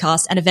my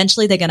podcast and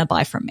eventually they're going to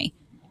buy from me.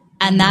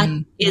 And that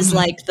is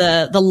like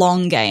the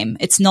long game.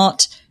 It's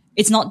not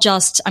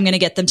just I'm going to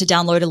get them to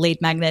download a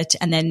lead magnet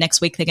and then next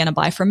week they're going to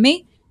buy from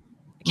me.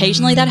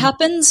 Occasionally that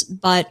happens,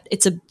 but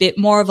it's a bit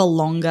more of a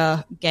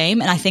longer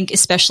game. And I think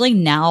especially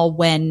now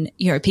when,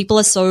 people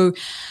are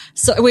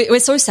we're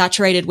so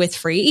saturated with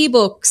free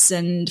ebooks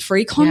and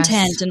free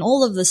content and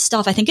all of this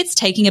stuff. I think it's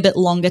taking a bit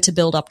longer to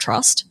build up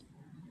trust.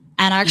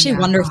 And I actually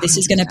wonder if this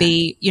is going to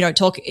be,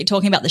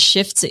 talking about the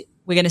shifts that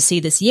we're going to see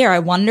this year. I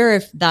wonder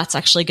if that's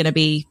actually going to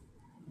be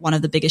one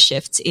of the biggest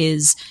shifts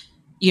is,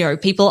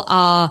 people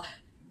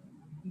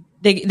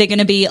they're going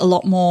to be a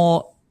lot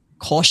more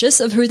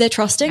cautious of who they're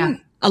trusting. Yeah.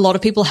 A lot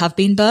of people have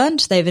been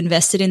burned. They've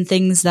invested in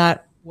things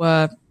that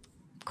were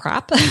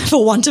crap,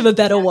 for want of a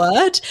better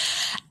word.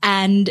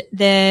 And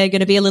they're going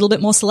to be a little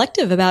bit more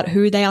selective about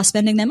who they are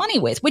spending their money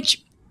with,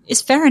 which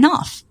is fair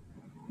enough.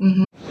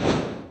 Mm-hmm.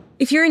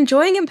 If you're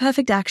enjoying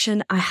Imperfect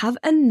Action, I have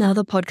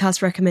another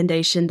podcast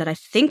recommendation that I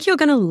think you're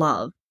going to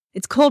love.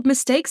 It's called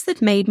Mistakes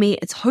That Made Me.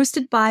 It's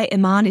hosted by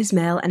Iman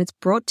Ismail, and it's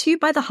brought to you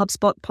by the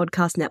HubSpot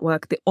Podcast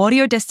Network, the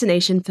audio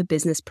destination for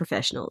business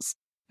professionals.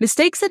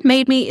 Mistakes That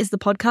Made Me is the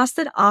podcast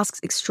that asks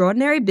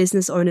extraordinary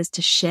business owners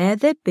to share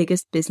their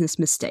biggest business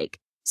mistake,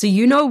 so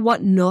you know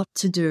what not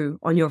to do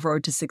on your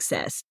road to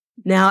success.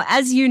 Now,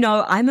 as you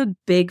know, I'm a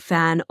big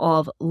fan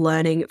of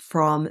learning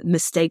from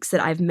mistakes that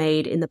I've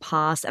made in the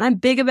past, and I'm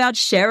big about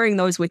sharing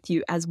those with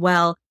you as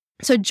well.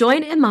 So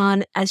join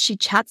Iman as she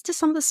chats to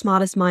some of the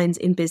smartest minds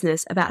in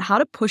business about how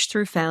to push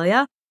through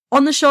failure.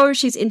 On the show,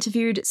 she's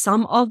interviewed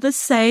some of the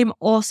same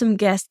awesome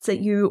guests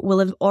that you will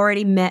have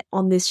already met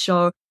on this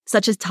show,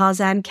 such as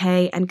Tarzan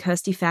Kay and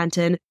Kirsty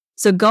Fanton.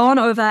 So go on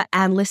over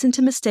and listen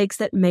to Mistakes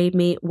That Made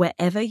Me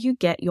wherever you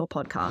get your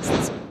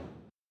podcasts.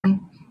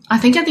 I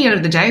think at the end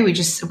of the day,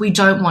 we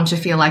don't want to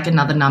feel like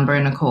another number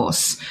in a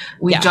course.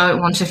 We don't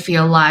want to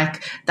feel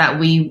like that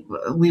we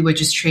were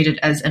just treated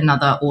as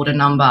another order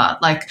number.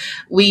 Like,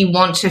 we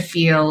want to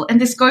feel,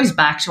 and this goes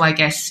back to, I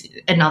guess,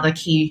 another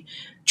key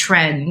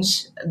trend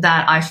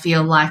that I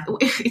feel like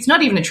it's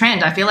not even a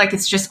trend. I feel like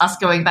it's just us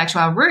going back to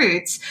our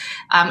roots.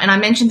 And I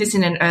mentioned this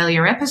in an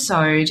earlier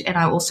episode, and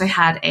I also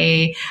had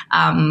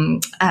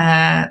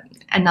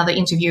another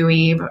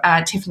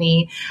interviewee,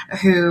 Tiffany,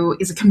 who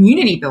is a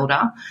community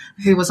builder,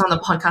 who was on the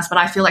podcast. But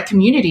I feel like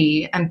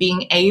community and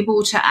being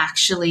able to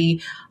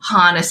actually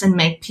harness and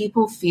make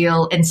people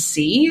feel and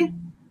see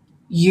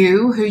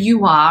you, who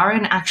you are,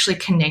 and actually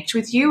connect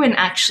with you. And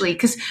actually,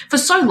 because for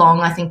so long,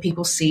 I think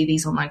people see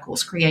these online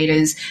course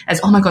creators as,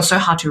 oh my God, so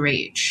hard to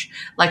reach.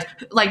 Like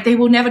they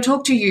will never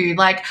talk to you,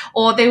 like,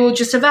 or they will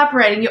just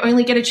evaporate and you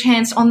only get a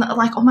chance on the,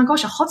 like, oh my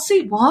gosh, a hot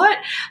seat, what?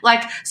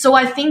 Like, so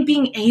I think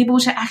being able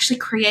to actually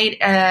create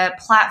a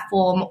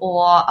platform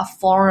or a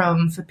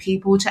forum for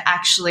people to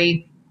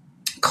actually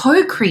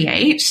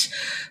co-create,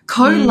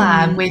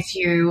 collab with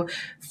you,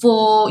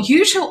 for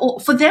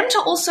them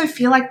to also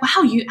feel like,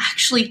 wow, you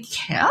actually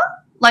care,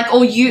 like,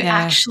 or you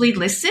actually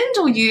listened,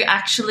 or you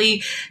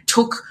actually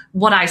took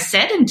what I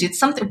said and did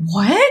something.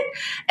 What?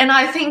 And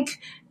I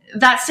think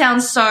that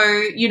sounds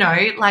so,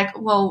 like,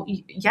 well,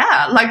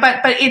 yeah, like,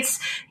 but it's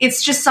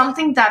just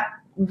something that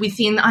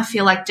within, I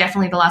feel like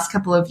definitely the last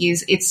couple of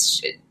years,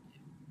 it's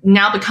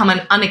now become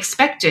an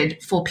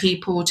unexpected for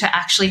people to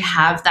actually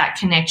have that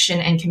connection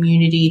and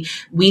community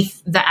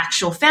with the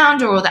actual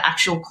founder or the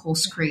actual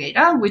course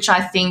creator, which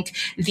I think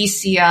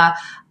this year,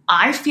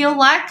 I feel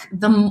like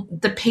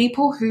the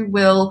people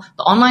the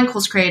online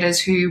course creators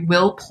who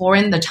will pour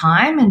in the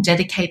time and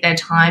dedicate their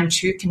time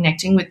to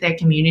connecting with their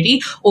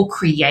community or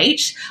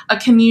create a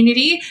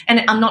community.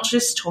 And I'm not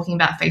just talking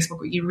about Facebook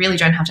group. You really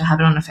don't have to have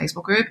it on a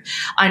Facebook group.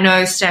 I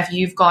know, Steph,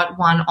 you've got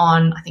one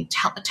on, I think,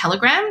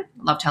 Telegram.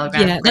 Love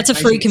Telegram. Yeah, that's a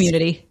free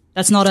community.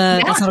 That's not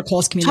a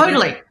course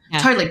community.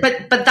 Totally.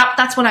 But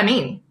that's what I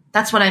mean.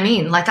 That's what I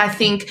mean. Like, I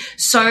think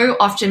so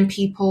often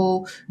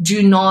people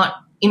do not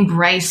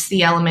embrace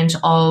the element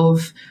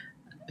of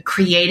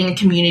creating a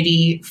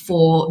community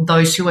for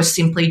those who are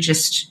simply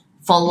just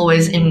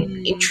followers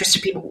and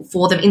interested people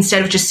for them,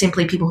 instead of just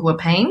simply people who are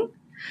paying.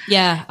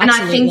 Yeah, and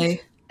absolutely. I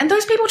think, and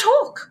those people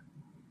talk.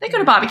 They go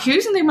to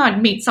barbecues and they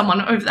might meet someone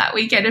over that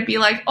weekend and be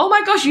like, oh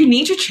my gosh, you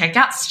need to check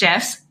out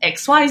Steph's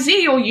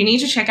XYZ, or you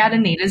need to check out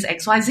Anita's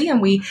XYZ.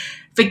 And we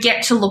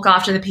forget to look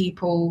after the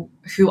people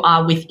who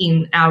are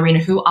within our arena,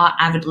 who are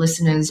avid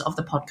listeners of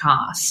the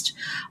podcast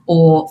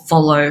or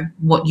follow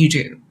what you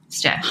do,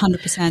 Steph.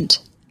 100%.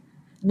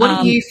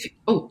 What do you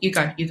you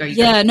go.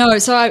 Yeah, no.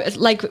 So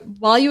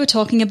while you were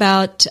talking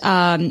about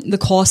the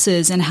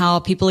courses and how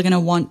people are going to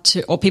want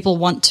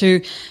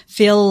to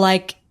feel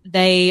like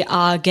they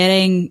are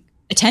getting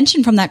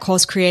attention from that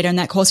course creator and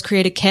that course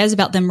creator cares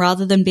about them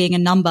rather than being a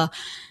number,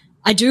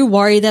 I do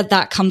worry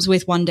that comes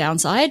with one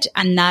downside.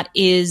 And that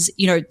is,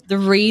 the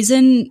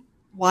reason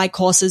why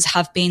courses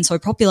have been so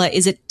popular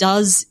is it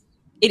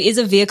is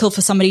a vehicle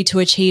for somebody to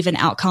achieve an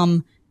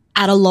outcome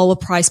at a lower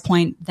price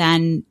point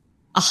than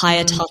a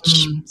higher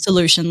touch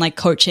solution like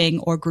coaching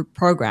or group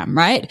program,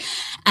 right?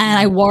 And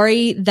I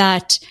worry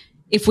that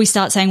if we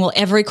start saying, well,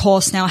 every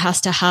course now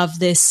has to have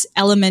this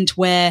element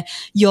where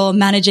you're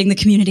managing the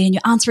community and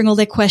you're answering all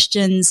their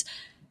questions,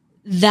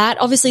 that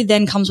obviously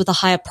then comes with a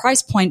higher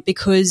price point,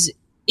 because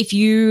if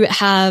you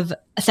have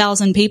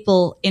 1,000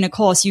 people in a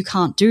course, you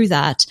can't do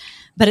that.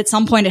 But at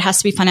some point it has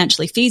to be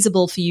financially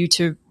feasible for you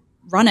to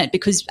run it,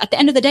 because at the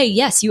end of the day,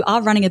 yes, you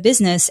are running a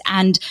business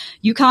and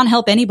you can't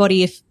help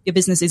anybody if your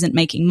business isn't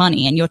making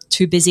money and you're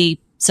too busy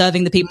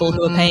serving the people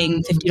who are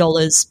paying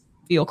 $50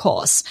 for your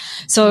course.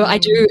 So I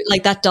do,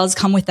 that does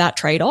come with that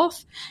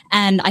trade-off.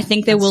 And I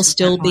think there will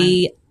still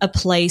be a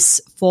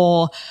place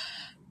for,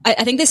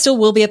 I think there still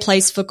will be a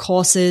place for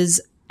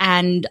courses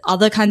and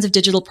other kinds of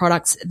digital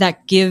products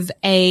that give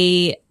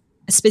a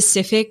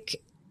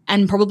specific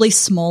and probably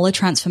smaller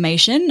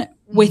transformation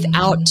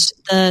without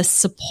the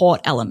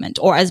support element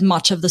or as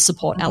much of the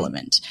support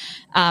element.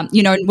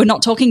 We're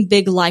not talking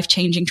big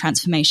life-changing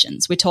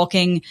transformations. We're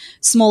talking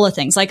smaller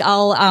things. Like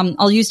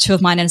I'll use two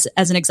of mine as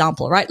an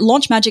example, right?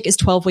 Launch Magic is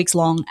 12 weeks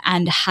long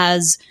and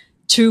has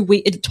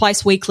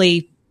twice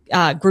weekly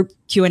group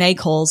Q&A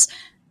calls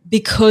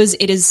because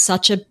it is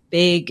such a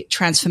big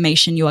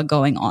transformation you are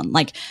going on.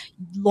 Like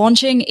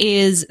launching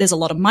there's a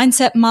lot of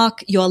mindset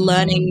muck. You're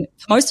learning,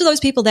 for most of those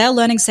people, they're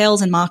learning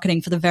sales and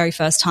marketing for the very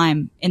first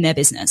time in their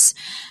business.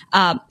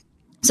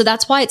 So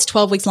that's why it's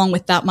 12 weeks long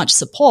with that much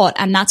support.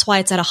 And that's why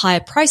it's at a higher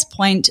price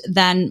point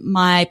than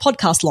my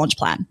podcast launch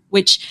plan,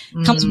 which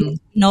comes with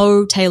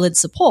no tailored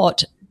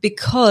support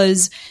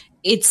because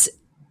it's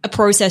a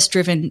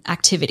process-driven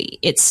activity.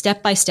 It's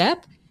step by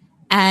step.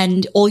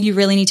 And all you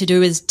really need to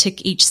do is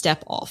tick each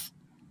step off.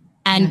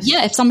 And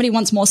if somebody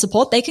wants more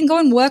support, they can go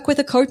and work with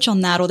a coach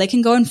on that, or they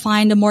can go and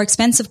find a more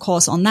expensive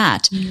course on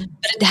that.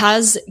 But it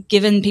has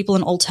given people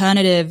an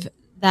alternative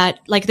that,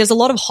 like, there's a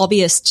lot of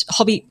hobby, I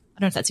don't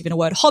know if that's even a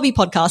word, hobby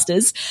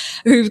podcasters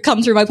who've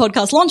come through my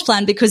podcast launch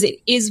plan because it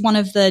is one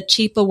of the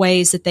cheaper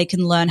ways that they can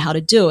learn how to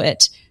do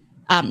it,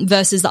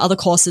 versus the other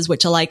courses,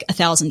 which are like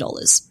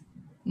 $1,000.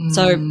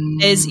 So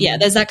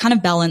there's that kind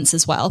of balance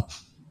as well.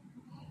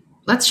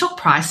 Let's talk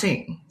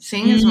pricing.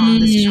 Seeing as we're on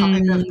this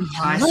topic of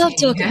pricing. I love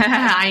talking.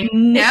 I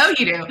know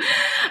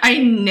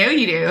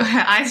you do.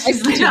 Eyes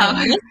just lit up.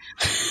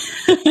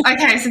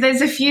 Okay, so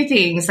there's a few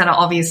things that are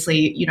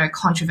obviously,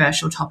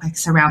 controversial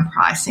topics around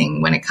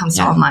pricing when it comes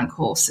to online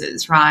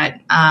courses,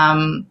 right?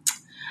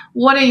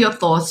 What are your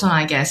thoughts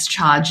on,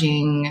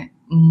 charging,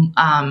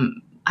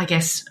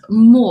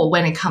 more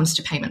when it comes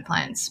to payment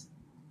plans?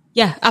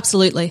 Yeah,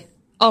 absolutely.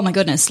 Oh my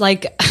goodness.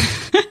 Like,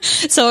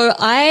 so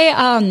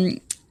I,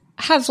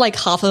 have like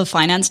half of a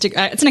finance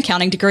degree. It's an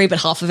accounting degree, but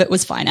half of it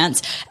was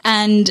finance.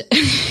 And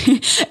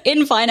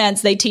in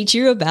finance, they teach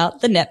you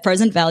about the net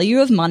present value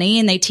of money,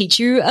 and they teach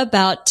you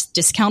about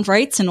discount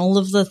rates and all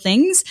of the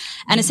things.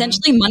 And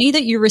essentially money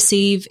that you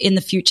receive in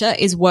the future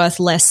is worth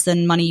less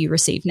than money you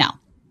receive now.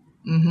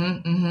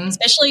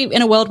 Especially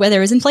in a world where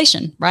there is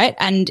inflation, right?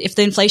 And if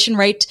the inflation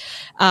rate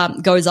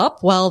goes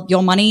up, well,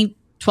 your money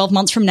 12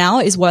 months from now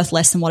is worth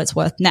less than what it's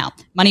worth now.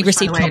 Money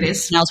received 12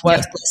 months from now is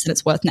worth less than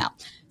it's worth now.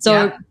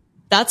 So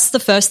that's the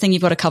first thing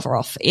you've got to cover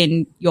off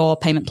in your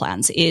payment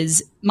plans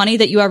is money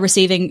that you are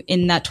receiving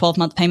in that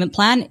 12-month payment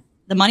plan.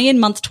 The money in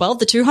month 12,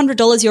 the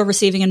 $200 you're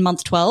receiving in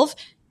month 12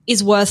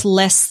 is worth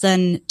less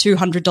than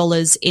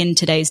 $200 in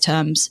today's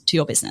terms to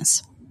your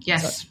business.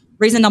 Yes. So,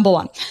 reason number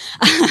one.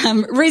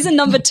 Reason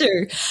number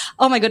two.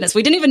 Oh my goodness.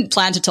 We didn't even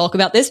plan to talk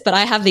about this, but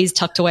I have these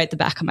tucked away at the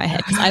back of my head.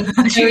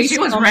 She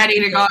was ready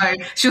to go.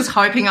 She was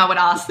hoping I would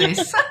ask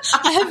this.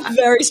 I have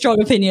very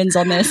strong opinions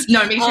on this.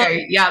 No, me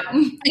too. Yeah.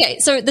 Okay.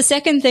 So the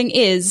second thing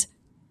is,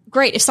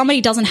 great. If somebody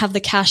doesn't have the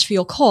cash for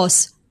your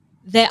course,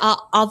 there are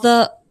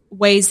other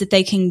ways that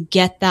they can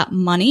get that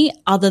money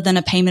other than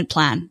a payment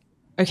plan.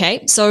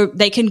 Okay. So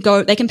they can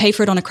pay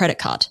for it on a credit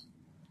card.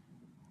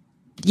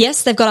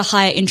 Yes, they've got a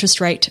higher interest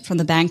rate from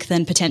the bank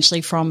than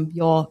potentially from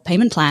your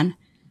payment plan.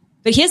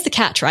 But here's the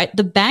catch, right?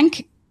 The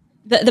bank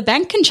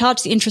can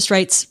charge the interest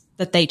rates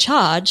that they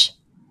charge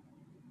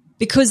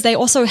because they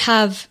also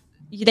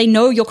they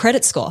know your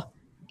credit score.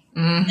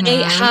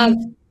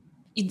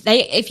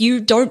 If you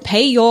don't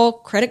pay your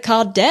credit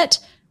card debt,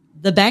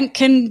 the bank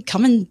can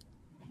come and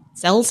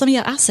sell some of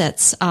your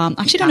assets. I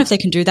actually don't know if they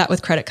can do that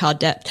with credit card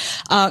debt,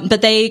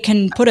 but they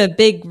can put a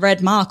big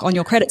red mark on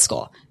your credit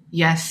score.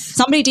 Yes.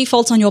 Somebody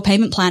defaults on your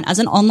payment plan as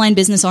an online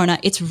business owner,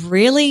 it's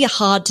really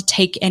hard to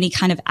take any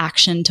kind of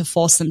action to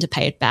force them to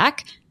pay it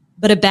back.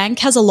 But a bank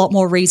has a lot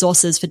more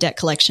resources for debt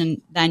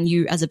collection than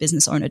you as a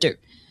business owner do.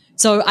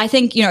 So I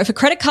think, if a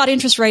credit card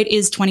interest rate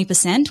is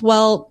 20%,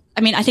 well,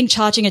 I think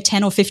charging a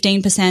 10 or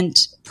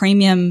 15%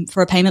 premium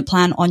for a payment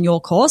plan on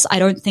your course, I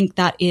don't think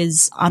that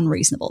is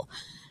unreasonable.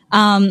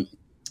 Then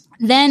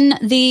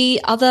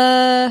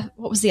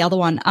what was the other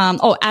one?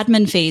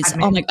 Admin fees.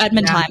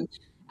 Admin time.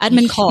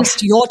 Admin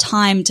cost, your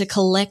time to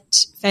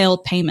collect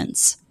failed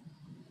payments.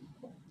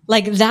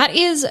 Like that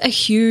is a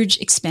huge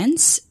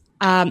expense.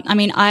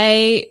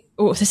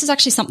 This is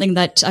actually something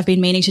that I've been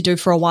meaning to do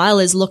for a while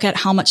is look at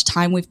how much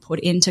time we've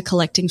put into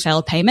collecting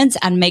failed payments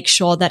and make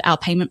sure that our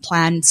payment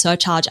plan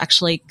surcharge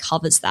actually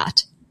covers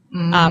that.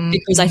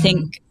 Because I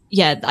think,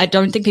 I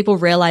don't think people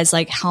realize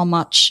like how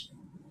much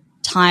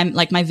time,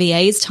 like my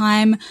VA's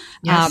time.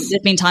 Yes.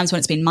 There's been times when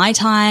it's been my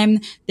time.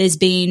 There's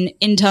been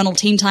internal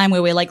team time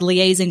where we're like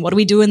liaising. What do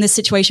we do in this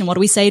situation? What do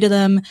we say to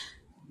them?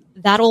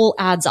 That all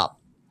adds up.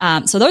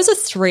 So those are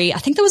three. I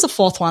think there was a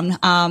fourth one,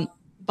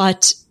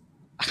 but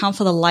I can't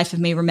for the life of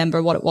me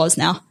remember what it was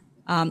now.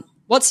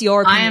 What's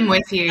your opinion? I am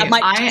with you.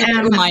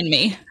 Remind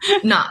me.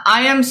 No,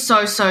 I am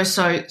so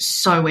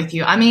with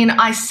you.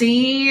 I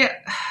see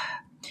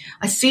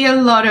a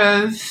lot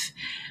of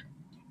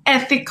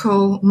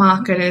ethical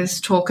marketers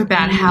talk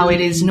about how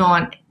it is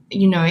not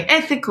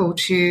ethical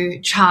to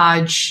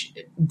charge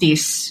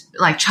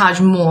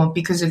more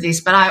because of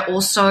this. But I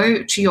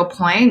also, to your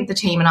point, the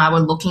team and I were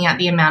looking at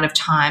the amount of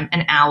time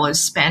and hours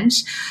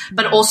spent,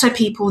 but also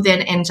people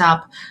then end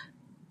up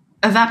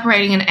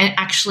evaporating and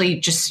actually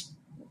just,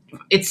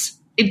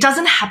 it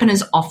doesn't happen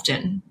as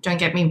often, don't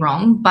get me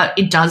wrong, but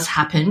it does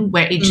happen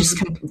where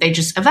they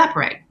just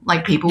evaporate.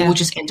 Like people will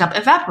just end up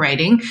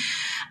evaporating.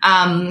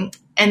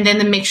 And then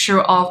the mixture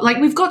of, like,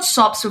 we've got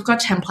SOPs, we've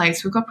got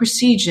templates, we've got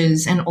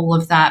procedures and all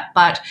of that.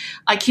 But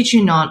I kid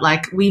you not,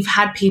 like, we've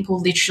had people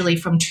literally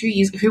from 2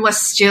 years who are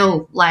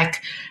still,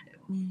 like,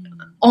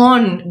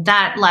 on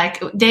that.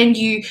 Like, then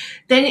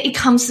it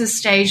comes to the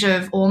stage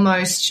of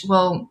almost,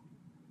 well,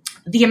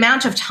 the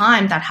amount of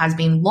time that has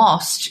been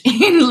lost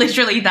in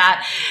literally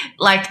that,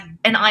 like,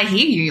 and I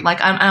hear you, like,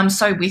 I'm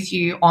so with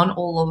you on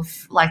all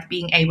of, like,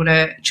 being able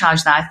to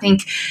charge that. I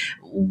think,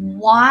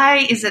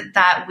 why is it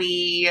that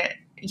we,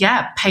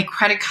 pay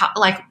credit card,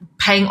 like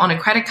paying on a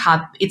credit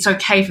card, it's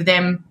okay for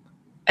them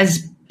as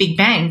big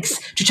banks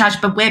to charge,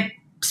 but we're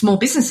small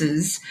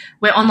businesses,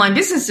 we're online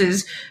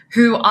businesses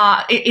who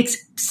are, it's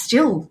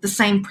still the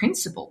same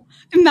principle.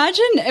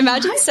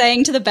 Imagine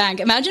saying to the bank,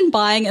 imagine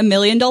buying $1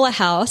 million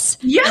house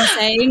and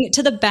saying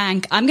to the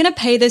bank, I'm going to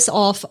pay this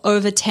off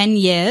over 10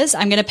 years.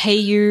 I'm going to pay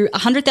you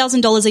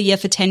 $100,000 a year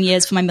for 10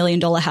 years for my $1 million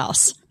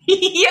house.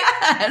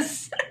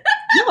 Yes.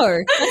 No,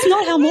 that's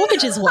not how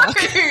mortgages work.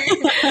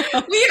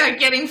 We are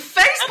getting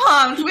face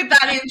palmed with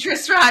that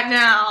interest right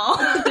now.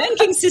 The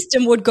banking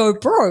system would go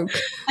broke.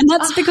 And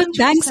that's because 100%.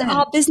 Banks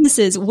are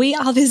businesses. We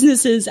are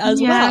businesses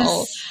as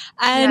well.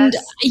 And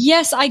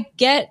yes, I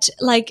get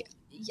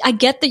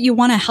that you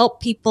want to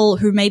help people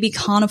who maybe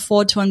can't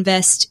afford to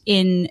invest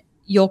in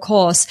your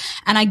course.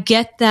 And I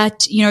get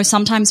that,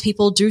 sometimes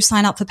people do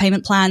sign up for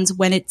payment plans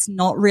when it's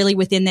not really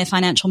within their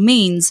financial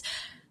means.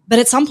 But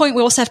at some point,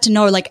 we also have to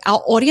know, like,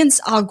 our audience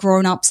are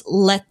grown-ups.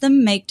 Let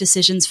them make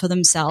decisions for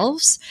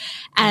themselves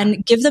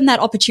and give them that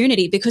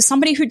opportunity, because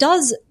somebody who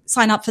does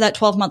sign up for that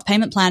 12-month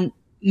payment plan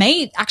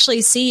may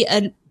actually see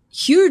a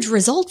huge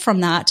result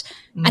from that,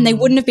 and they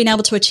wouldn't have been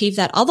able to achieve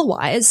that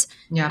otherwise.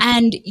 Yeah.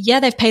 And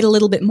they've paid a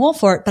little bit more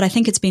for it, but I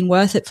think it's been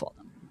worth it for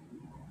them.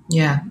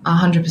 Yeah,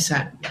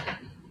 100%.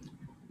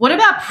 What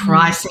about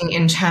pricing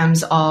in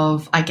terms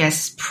of, I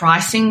guess,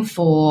 pricing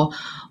for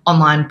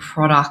online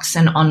products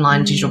and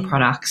online digital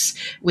products,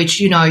 which,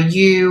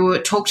 you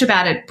talked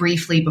about it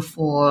briefly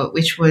before,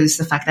 which was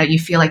the fact that you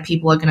feel like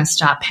people are going to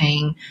start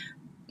paying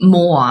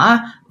more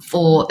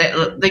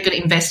they're going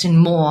to invest in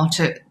more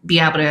to be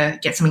able to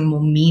get something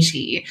more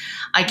meaty.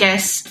 I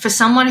guess for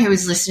someone who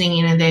is listening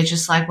in and they're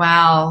just like,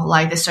 wow,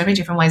 like there's so many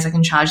different ways I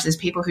can charge. There's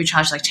people who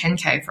charge like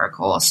 10K for a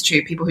course,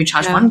 to people who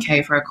charge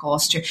 1K for a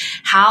course, to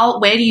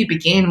where do you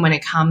begin when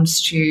it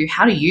comes to,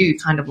 how do you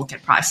kind of look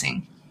at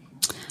pricing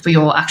for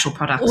your actual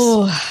products?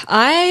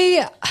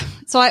 I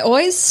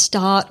always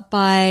start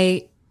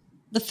by,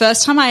 the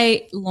first time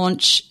I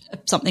launch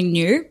something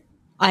new,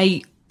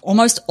 I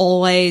always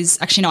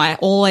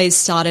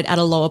started at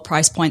a lower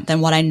price point than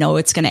what I know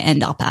it's going to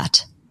end up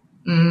at.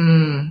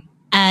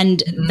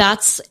 And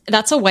that's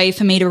a way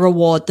for me to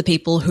reward the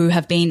people who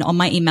have been on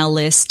my email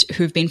list,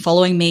 who've been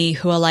following me,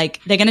 who are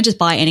like, they're going to just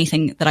buy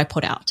anything that I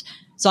put out.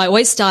 So I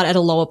always start at a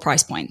lower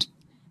price point.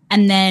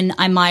 And then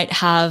I might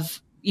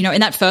have, in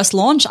that first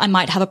launch, I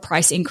might have a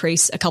price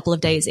increase a couple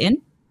of days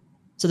in.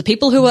 So the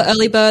people who are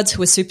early birds,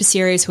 who are super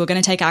serious, who are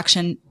going to take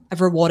action, I've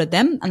rewarded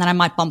them, and then I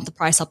might bump the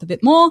price up a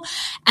bit more.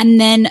 And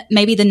then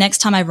maybe the next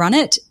time I run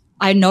it,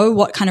 I know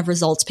what kind of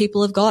results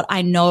people have got.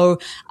 I know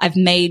I've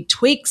made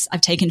tweaks.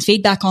 I've taken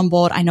feedback on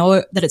board. I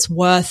know that it's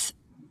worth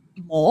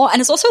more.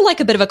 And it's also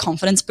like a bit of a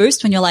confidence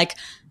boost when you're like,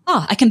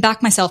 I can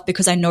back myself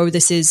because I know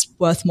this is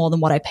worth more than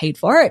what I paid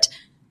for it.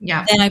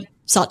 Yeah. Then I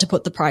start to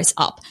put the price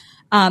up.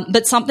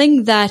 But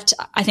something that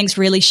I think's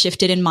really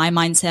shifted in my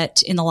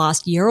mindset in the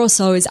last year or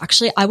so is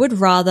actually I would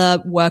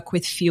rather work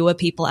with fewer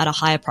people at a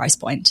higher price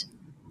point.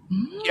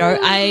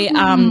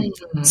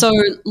 So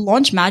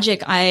Launch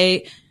Magic,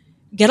 I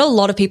get a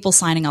lot of people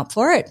signing up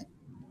for it.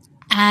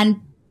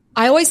 And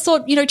I always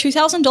thought,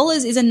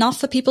 $2,000 is enough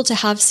for people to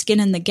have skin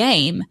in the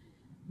game.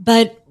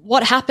 But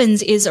what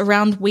happens is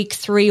around week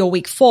 3 or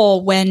week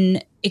 4,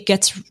 when it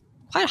gets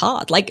quite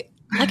hard, like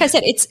I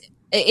said,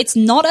 it's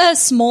not a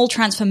small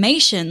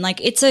transformation.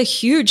 Like, it's a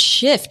huge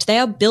shift. They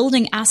are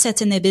building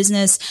assets in their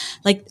business.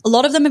 Like, a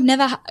lot of them have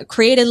never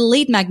created a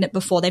lead magnet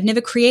before. They've never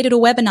created a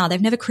webinar.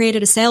 They've never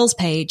created a sales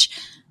page.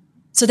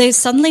 So they're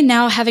suddenly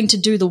now having to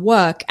do the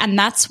work. And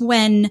that's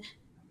when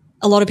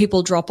a lot of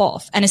people drop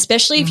off. And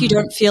especially if you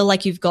don't feel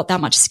like you've got that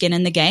much skin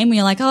in the game, where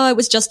you're like, it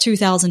was just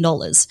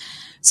 $2,000.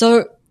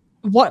 So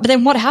but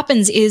then what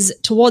happens is,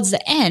 towards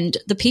the end,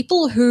 the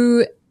people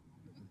who,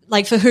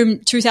 like, for whom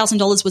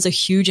 $2,000 was a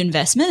huge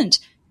investment,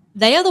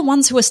 they are the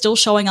ones who are still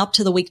showing up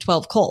to the week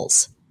 12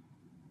 calls.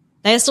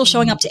 They are still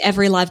showing up to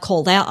every live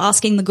call. They are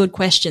asking the good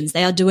questions.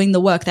 They are doing the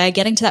work. They are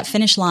getting to that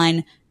finish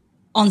line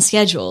on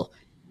schedule.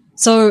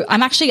 So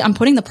I'm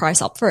putting the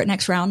price up for it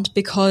next round,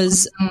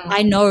 because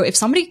I know if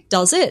somebody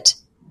does it,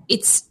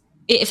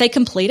 if they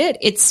complete it,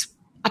 it's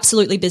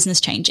absolutely business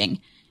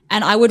changing.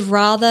 And I would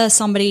rather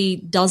somebody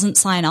doesn't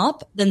sign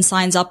up than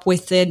signs up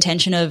with the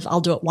intention of I'll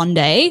do it one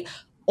day,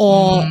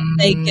 or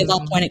they give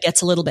up when it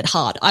gets a little bit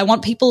hard. I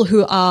want people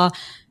who are,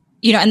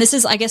 and this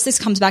is, I guess this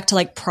comes back to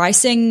like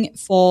pricing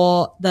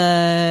for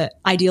the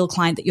ideal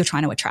client that you're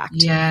trying to attract.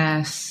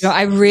 Yes.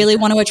 I really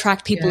want to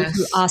attract people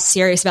who are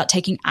serious about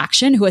taking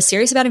action, who are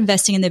serious about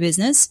investing in their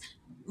business,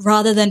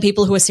 rather than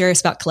people who are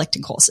serious about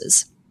collecting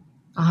courses.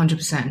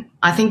 100%.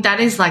 I think that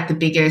is like the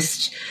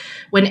biggest,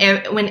 when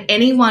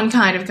anyone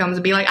kind of comes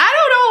and be like, I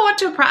don't know what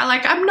to price.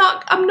 Like, I'm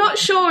not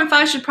sure if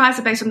I should price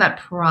it based on that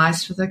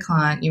price for the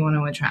client you want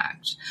to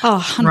attract.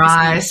 Oh, 100%.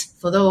 Price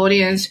for the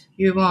audience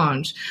you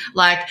want.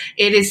 Like,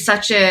 it is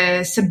such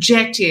a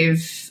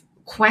subjective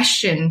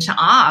question to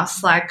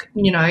ask. Like,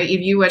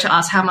 if you were to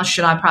ask how much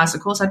should I price a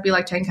course, I'd be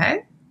like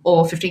 10K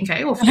or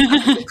 15K or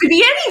 15K. It could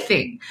be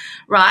anything,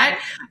 right?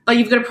 But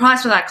you've got a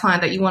price for that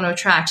client that you want to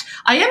attract.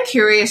 I am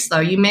curious though,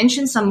 you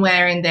mentioned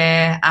somewhere in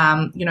there,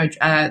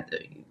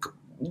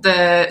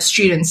 the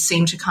students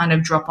seem to kind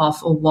of drop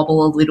off or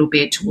wobble a little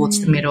bit towards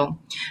the middle,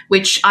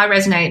 which I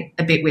resonate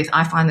a bit with.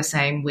 I find the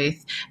same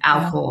with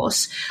our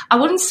course. I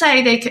wouldn't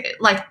say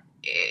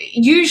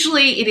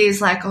usually it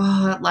is like,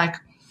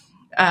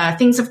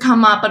 things have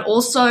come up, but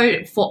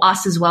also for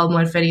us as well,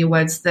 Word Fed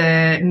Words,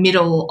 the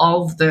middle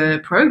of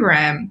the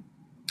program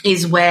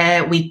is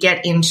where we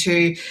get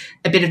into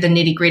a bit of the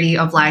nitty gritty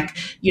of like,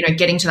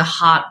 getting to the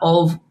heart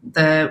of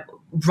the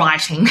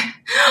writing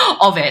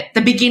of it.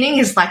 The beginning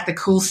is like the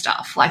cool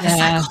stuff, like the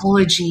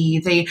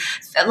psychology,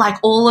 like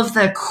all of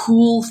the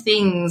cool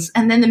things.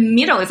 And then the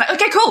middle is like,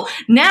 okay, cool.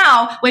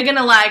 Now we're going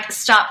to like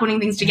start putting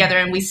things together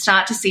and we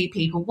start to see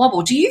people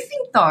wobble. Do you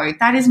think though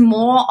that is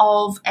more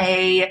of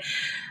a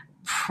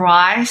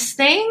price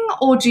thing,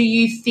 or do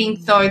you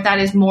think though that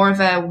is more of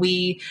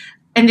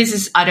and this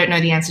is, I don't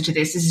know the answer to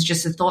this is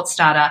just a thought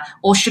starter,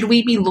 or should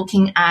we be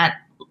looking at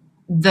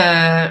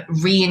the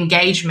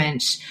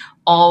re-engagement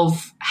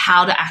of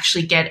how to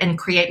actually get and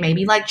create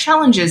maybe like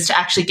challenges to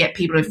actually get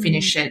people to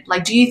finish it?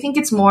 Like, do you think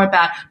it's more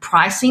about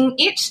pricing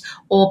it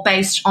or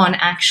based on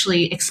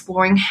actually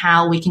exploring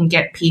how we can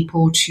get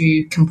people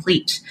to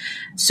complete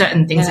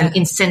certain things and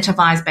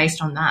incentivize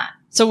based on that?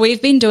 So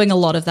we've been doing a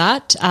lot of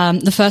that.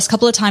 The first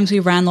couple of times we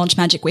ran Launch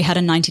Magic, we had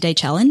a 90-day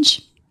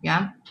challenge.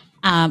 Yeah.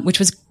 Which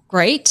was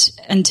great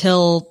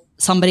until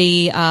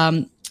somebody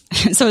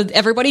so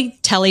everybody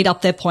tallied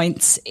up their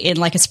points in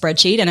like a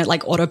spreadsheet and it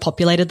like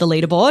auto-populated the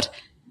leaderboard.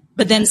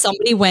 But then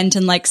somebody went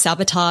and like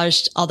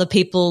sabotaged other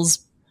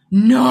people's the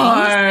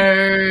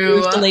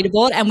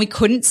leaderboard and we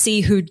couldn't see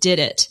who did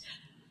it.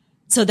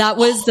 So that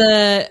was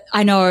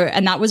I know,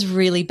 and that was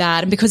really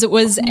bad. And because it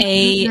was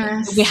we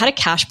had a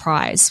cash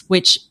prize,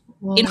 which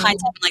in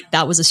hindsight, like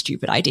that was a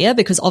stupid idea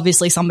because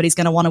obviously somebody's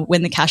going to want to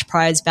win the cash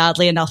prize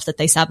badly enough that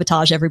they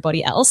sabotage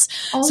everybody else.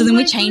 So then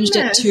we changed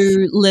it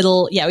to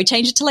little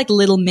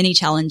mini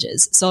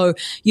challenges. So,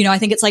 I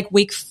think it's like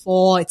week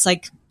 4, it's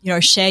like,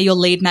 share your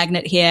lead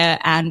magnet here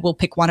and we'll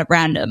pick one at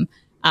random.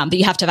 But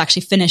you have to have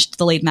actually finished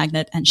the lead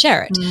magnet and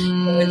share it.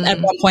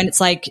 At one point, it's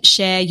like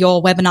share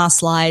your webinar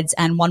slides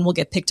and one will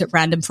get picked at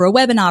random for a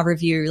webinar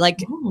review.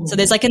 So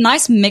there's like a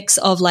nice mix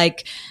of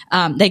like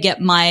they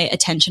get my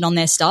attention on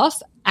their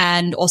stuff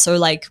and also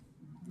like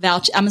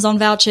Amazon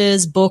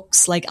vouchers,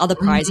 books, like other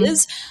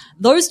prizes.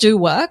 Those do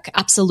work,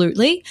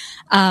 absolutely.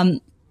 But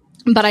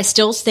I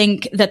still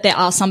think that there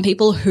are some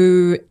people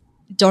who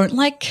don't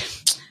like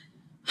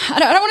 – I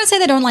don't want to say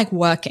they don't like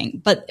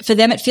working, but for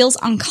them it feels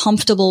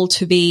uncomfortable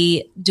to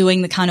be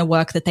doing the kind of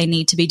work that they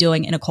need to be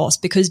doing in a course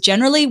because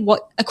generally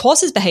what a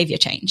course is behavior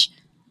change.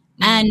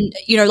 And,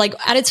 like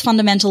at its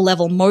fundamental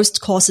level, most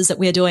courses that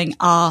we're doing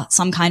are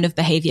some kind of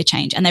behavior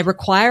change and they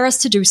require us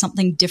to do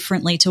something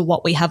differently to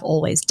what we have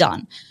always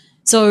done.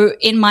 So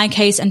in my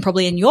case and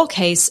probably in your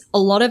case, a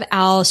lot of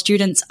our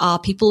students are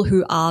people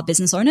who are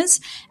business owners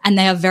and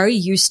they are very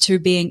used to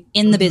being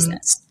in the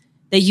business.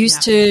 They're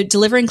used to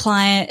delivering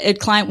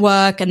client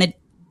work and they're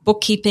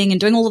bookkeeping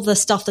and doing all of the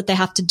stuff that they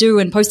have to do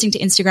and posting to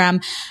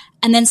Instagram.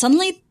 And then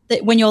suddenly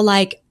when you're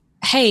like,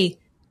 hey,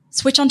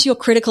 switch onto your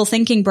critical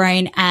thinking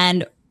brain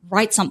and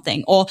write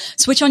something, or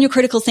switch on your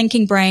critical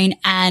thinking brain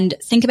and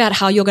think about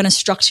how you're going to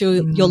structure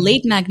your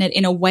lead magnet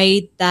in a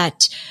way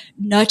that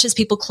nurtures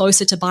people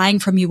closer to buying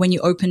from you when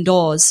you open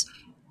doors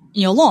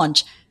in your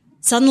launch.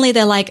 Suddenly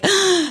they're like,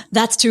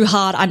 that's too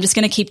hard. I'm just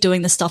going to keep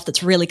doing the stuff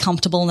that's really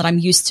comfortable and that I'm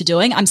used to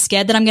doing. I'm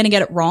scared that I'm going to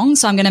get it wrong.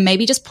 So I'm going to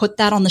maybe just put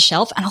that on the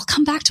shelf and I'll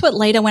come back to it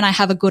later when I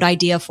have a good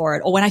idea for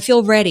it or when I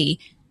feel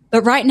ready.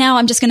 But right now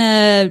I'm just going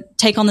to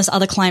take on this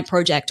other client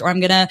project or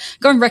I'm going to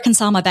go and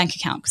reconcile my bank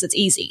account because it's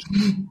easy.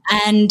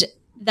 And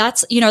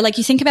that's, like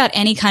you think about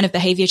any kind of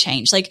behavior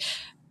change, like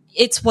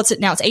what's it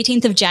now? It's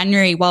 18th of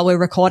January while we're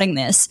recording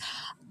this.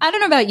 I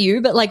don't know about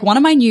you, but like one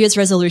of my New Year's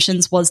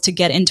resolutions was to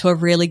get into a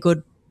really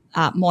good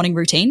morning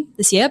routine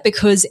this year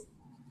because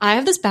I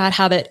have this bad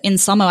habit in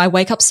summer. I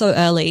wake up so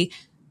early.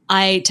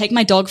 I take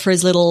my dog for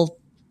his little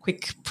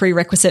quick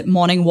prerequisite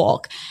morning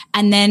walk.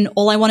 And then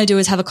all I want to do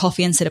is have a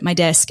coffee and sit at my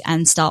desk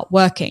and start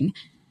working.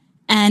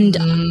 And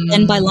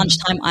then by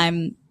lunchtime,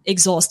 I'm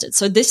exhausted.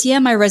 So this year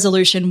my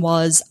resolution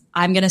was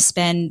I'm going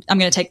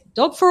to take the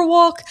dog for a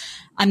walk.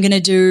 I'm going to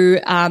do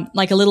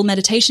like a little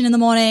meditation in the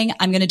morning.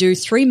 I'm going to do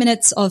 3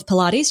 minutes of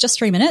Pilates, just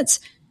 3 minutes.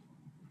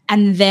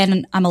 And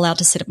then I'm allowed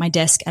to sit at my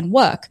desk and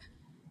work.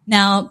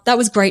 Now, that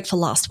was great for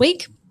last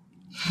week.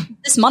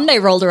 This Monday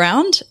rolled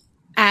around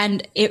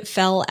and it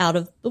fell out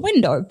of the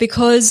window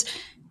because,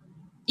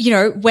 you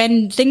know,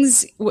 when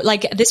things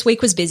like this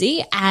week was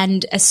busy,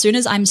 and as soon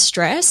as I'm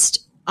stressed,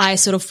 I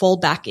sort of fall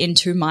back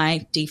into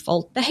my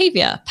default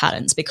behavior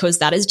patterns because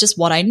that is just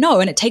what I know.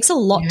 And it takes a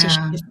lot to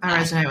shift. I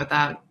resonate with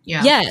that.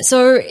 Yeah. Yeah.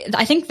 So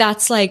I think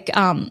that's like,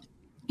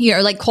 you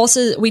know, like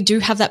courses, we do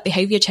have that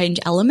behavior change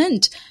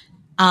element,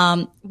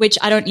 which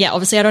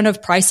obviously I don't know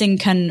if pricing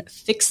can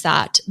fix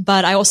that,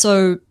 but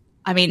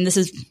this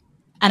is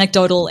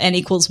anecdotal N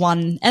equals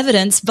 1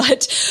 evidence,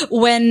 but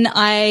when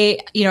I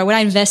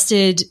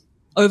invested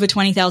over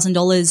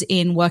 $20,000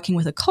 in working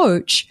with a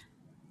coach,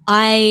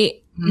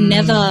 I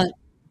never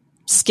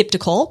skipped a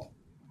call.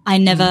 I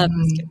never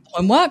skipped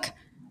homework.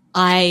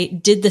 I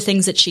did the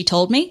things that she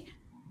told me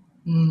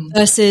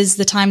versus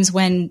the times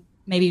when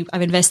maybe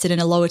I've invested in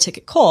a lower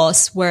ticket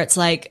course where it's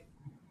like,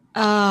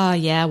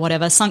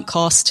 whatever, sunk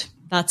cost.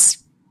 That's,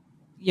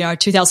 you know,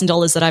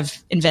 $2,000 that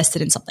I've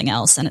invested in something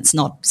else and it's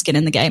not skin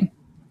in the game.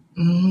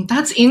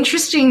 That's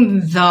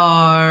interesting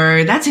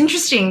though. That's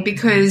interesting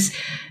because,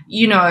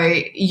 you know,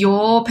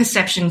 your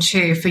perception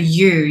too for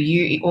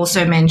you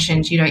also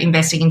mentioned, you know,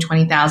 investing in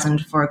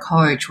 $20,000 for a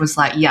coach was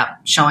like,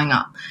 showing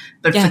up.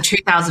 But for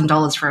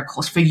 $2,000 for a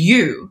course for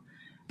you.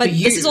 But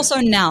this is also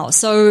now.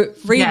 So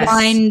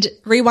rewind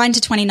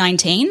to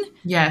 2019.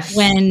 Yes.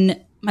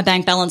 When my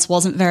bank balance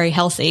wasn't very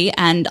healthy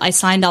and I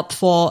signed up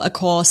for a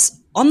course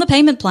on the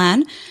payment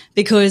plan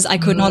because I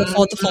could not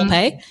afford the full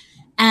pay.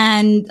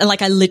 And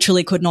like I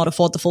literally could not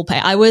afford the full pay.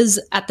 I was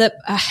at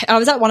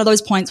one of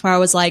those points where I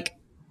was like,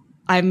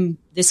 I'm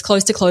this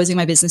close to closing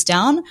my business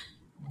down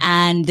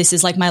and this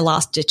is like my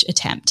last ditch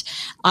attempt.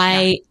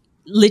 I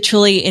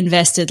literally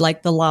invested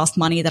like the last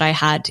money that I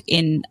had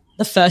in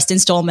the first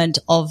installment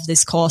of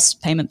this course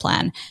payment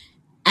plan.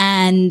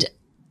 And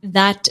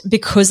that,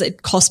 because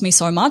it cost me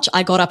so much,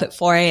 I got up at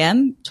 4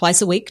 a.m.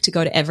 twice a week to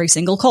go to every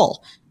single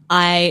call.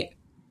 I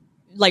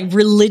like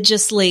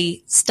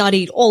religiously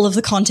studied all of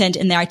the content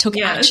in there. I took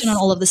action on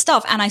all of the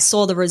stuff and I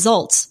saw the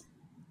results.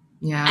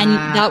 Yeah. And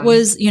that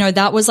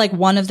was like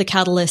one of the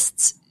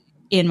catalysts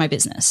in my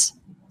business.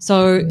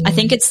 So I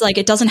think it's like,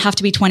 it doesn't have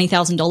to be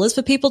 $20,000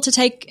 for people to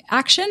take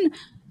action,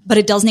 but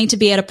it does need to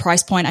be at a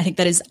price point. I think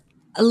that is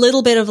a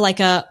little bit of like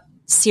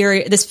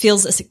this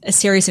feels a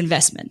serious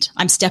investment.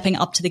 I'm stepping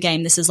up to the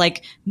game. This is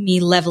like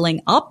me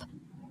leveling up,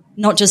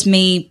 not just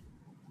me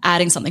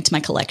adding something to my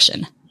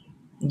collection.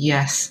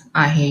 Yes,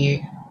 I hear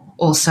you.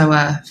 Also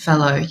a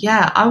fellow,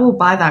 I will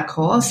buy that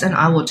course and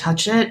I will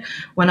touch it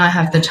when I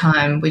have the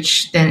time,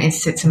 which then it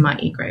sits in my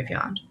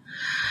e-graveyard.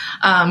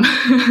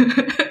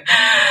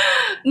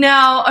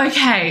 Now,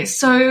 okay,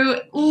 so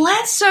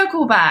let's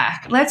circle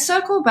back. Let's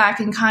circle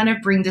back and kind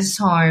of bring this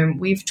home.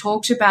 We've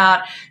talked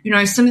about, you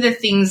know, some of the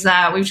things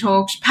that we've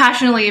talked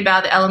passionately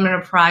about, the element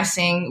of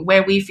pricing,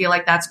 where we feel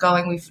like that's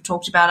going. We've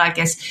talked about, I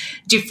guess,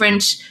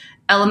 different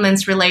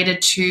elements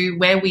related to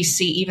where we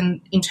see,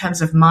 even in terms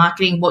of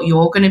marketing, what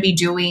you're going to be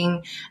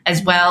doing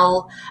as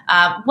well.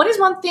 What is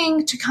one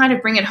thing to kind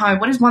of bring it home?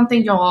 What is one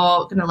thing you're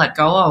going to let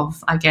go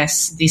of, I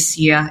guess, this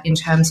year in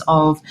terms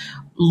of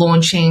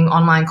launching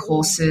online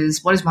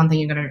courses? What is one thing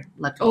you're going to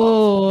let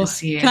go of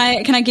this year?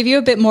 Can I give you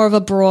a bit more of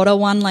a broader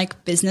one,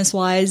 like business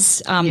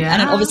wise? And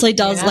it obviously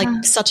does,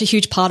 like such a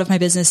huge part of my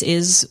business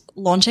is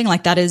launching.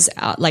 Like that is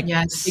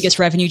the biggest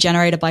revenue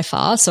generator by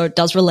far. So it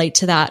does relate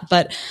to that.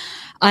 But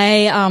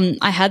I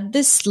had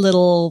this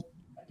little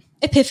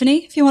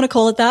epiphany, if you want to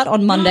call it that,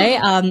 on Monday.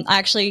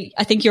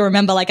 I think you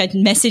remember, like I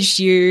messaged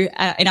you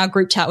in our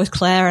group chat with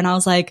Claire and I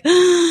was like,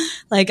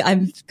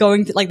 I'm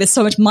going through, like there's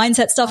so much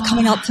mindset stuff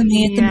coming up for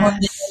me at the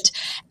moment.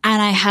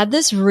 And I had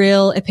this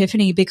real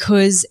epiphany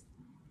because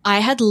I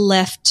had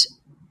left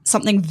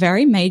something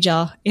very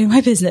major in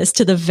my business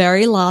to the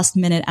very last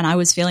minute and I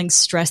was feeling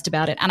stressed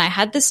about it. And I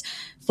had this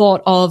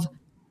thought of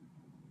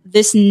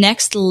this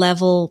next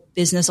level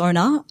business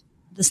owner,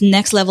 this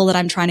next level that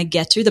I'm trying to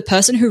get to, the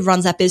person who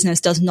runs that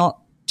business does not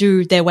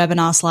do their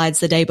webinar slides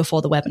the day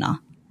before the webinar.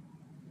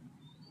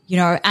 You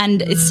know,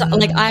 and it's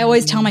like I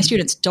always tell my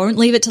students, don't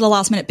leave it to the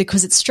last minute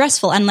because it's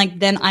stressful. And like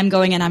then I'm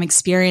going and I'm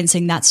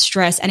experiencing that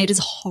stress and it is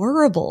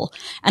horrible.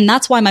 And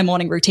that's why my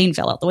morning routine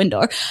fell out the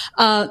window.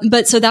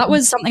 But so that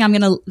was something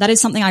that is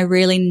something I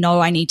really know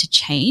I need to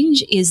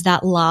change, is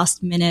that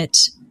last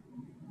minute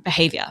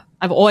behavior.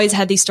 I've always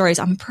had these stories.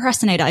 I'm a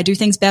procrastinator. I do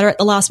things better at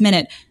the last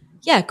minute.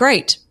 Yeah,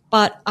 great.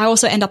 But I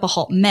also end up a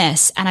hot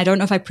mess and I don't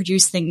know if I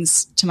produce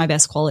things to my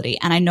best quality.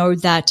 And I know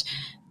that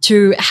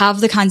to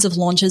have the kinds of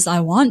launches I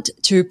want,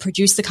 to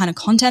produce the kind of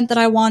content that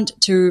I want,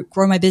 to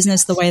grow my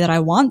business the way that I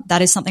want,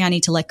 that is something I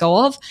need to let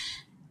go of.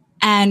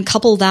 And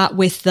couple that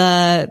with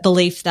the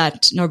belief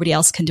that nobody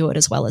else can do it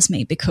as well as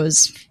me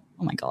because,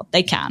 oh my God,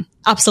 they can.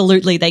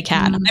 Absolutely, they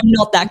can. I'm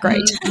not that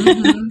great.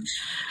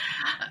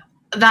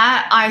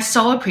 that I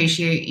so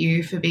appreciate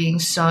you for being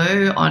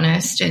so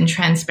honest and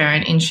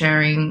transparent in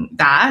sharing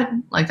that.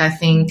 Like, I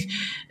think,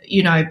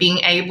 you know, being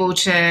able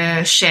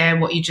to share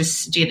what you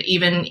just did,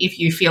 even if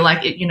you feel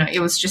like it, you know,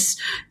 it was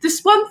just this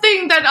one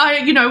thing that I,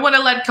 you know, want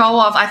to let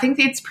go of, I think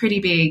it's pretty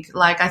big.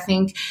 Like, I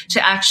think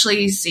to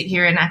actually sit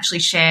here and actually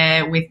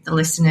share with the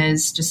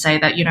listeners to say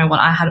that, you know what,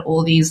 I had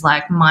all these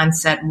like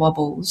mindset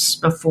wobbles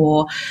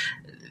before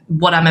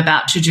what I'm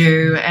about to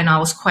do, and I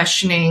was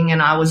questioning, and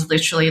I was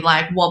literally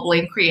like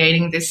wobbling,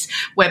 creating this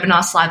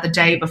webinar slide the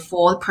day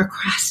before,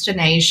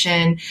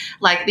 procrastination.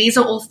 Like, these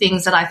are all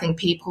things that I think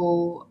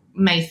people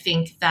may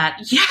think that,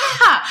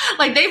 yeah,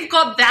 like they've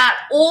got that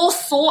all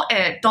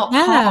sorted.com.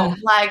 Yeah.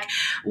 Like,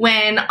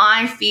 when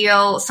I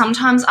feel,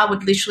 sometimes I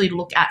would literally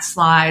look at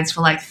slides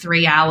for like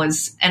 3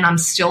 hours and I'm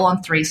still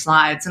on 3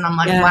 slides, and I'm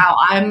like, wow,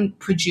 I'm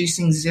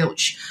producing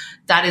zilch.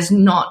 That is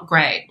not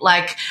great.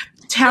 Like,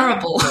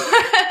 terrible.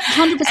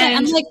 100%.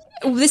 And like,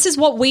 this is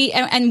what we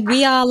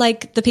are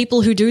like the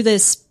people who do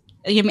this.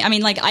 I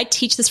mean, like, I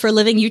teach this for a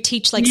living. You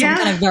teach like some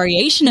kind of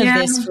variation of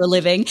this for a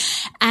living,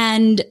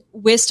 and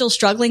we're still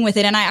struggling with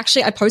it. And I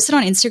posted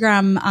on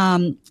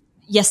Instagram,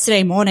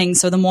 yesterday morning.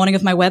 So the morning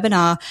of my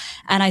webinar.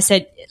 And I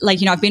said, like,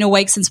 you know, I've been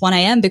awake since 1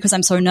 a.m. because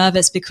I'm so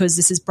nervous because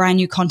this is brand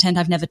new content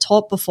I've never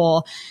taught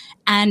before.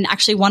 And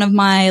actually one of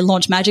my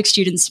Launch Magic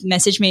students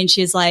messaged me, and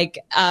she's like,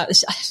 I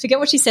forget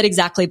what she said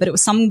exactly, but it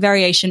was some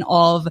variation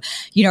of,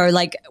 you know,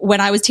 like,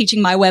 when I was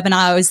teaching my webinar,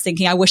 I was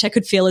thinking, I wish I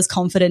could feel as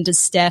confident as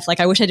Steph.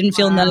 Like, I wish I didn't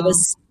feel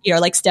nervous, you know,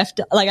 like Steph,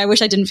 like, I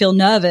wish I didn't feel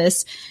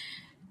nervous.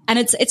 And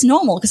it's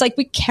normal because, like,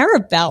 we care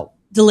about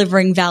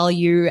delivering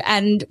value,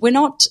 and we're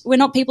not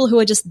people who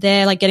are just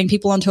there, like, getting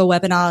people onto a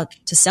webinar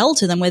to sell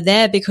to them. We're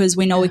there because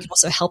we know we can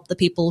also help the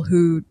people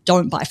who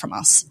don't buy from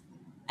us.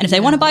 And if they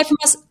want to buy from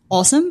us,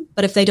 awesome.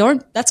 But if they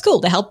don't, that's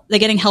cool. They're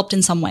getting helped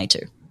in some way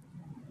too.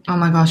 Oh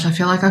my gosh, I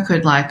feel like I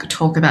could like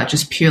talk about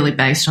just purely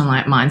based on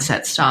like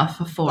mindset stuff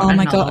for oh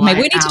my god,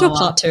 maybe we need to do a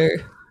part 2.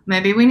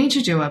 Maybe we need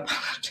to do a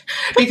part,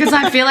 because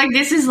I feel like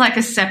this is like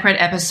a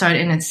separate episode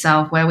in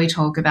itself where we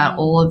talk about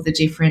all of the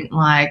different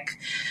like,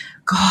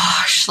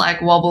 gosh, like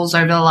wobbles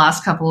over the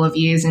last couple of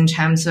years in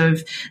terms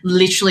of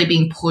literally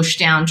being pushed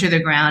down to the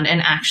ground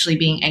and actually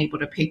being able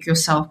to pick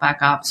yourself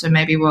back up. So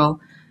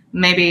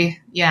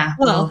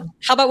Well,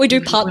 how about we do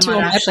part 2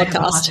 on my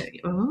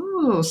podcast?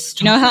 Ooh,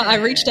 you know how I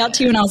reached out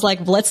to you and I was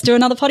like, let's do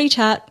another potty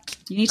chat.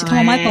 You need to come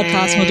on my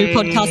podcast. We'll do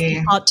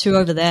podcast part 2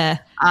 over there.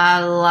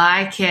 I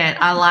like it.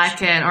 All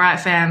right,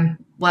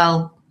 fam.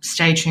 Well,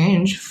 stay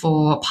tuned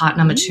for part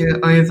number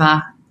 2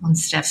 over on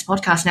Steph's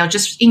podcast. Now,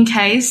 just in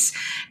case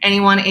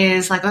anyone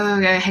is like,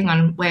 oh, hang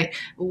on, wait,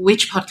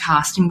 which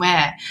podcast and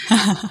where?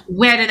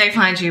 Where do they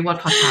find you? What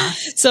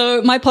podcast?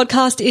 So my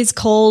podcast is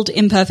called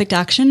Imperfect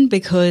Action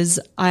because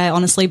I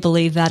honestly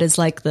believe that is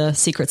like the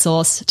secret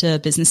sauce to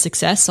business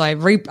success. So I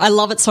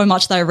love it so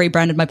much that I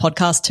rebranded my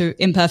podcast to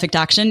Imperfect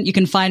Action. You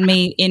can find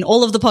me in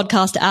all of the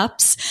podcast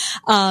apps,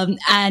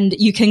 and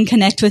you can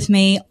connect with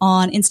me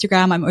on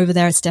Instagram. I'm over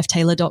there at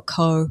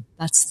stephtaylor.co.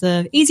 That's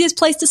the easiest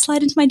place to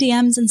slide into my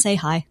DMs and say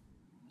hi.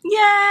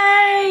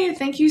 Yay!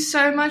 Thank you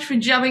so much for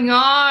jumping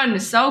on.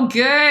 So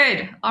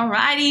good.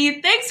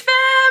 Alrighty. Thanks,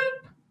 fam.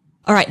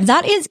 All right,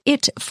 that is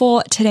it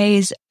for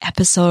today's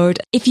episode.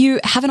 If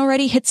you haven't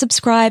already hit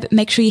subscribe,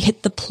 make sure you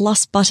hit the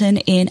plus button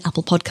in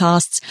Apple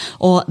Podcasts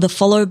or the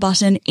follow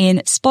button in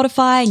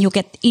Spotify, and you'll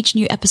get each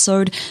new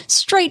episode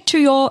straight to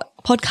your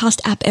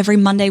podcast app every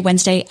Monday,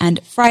 Wednesday, and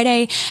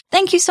Friday.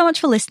 Thank you so much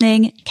for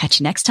listening.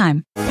 Catch you next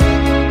time.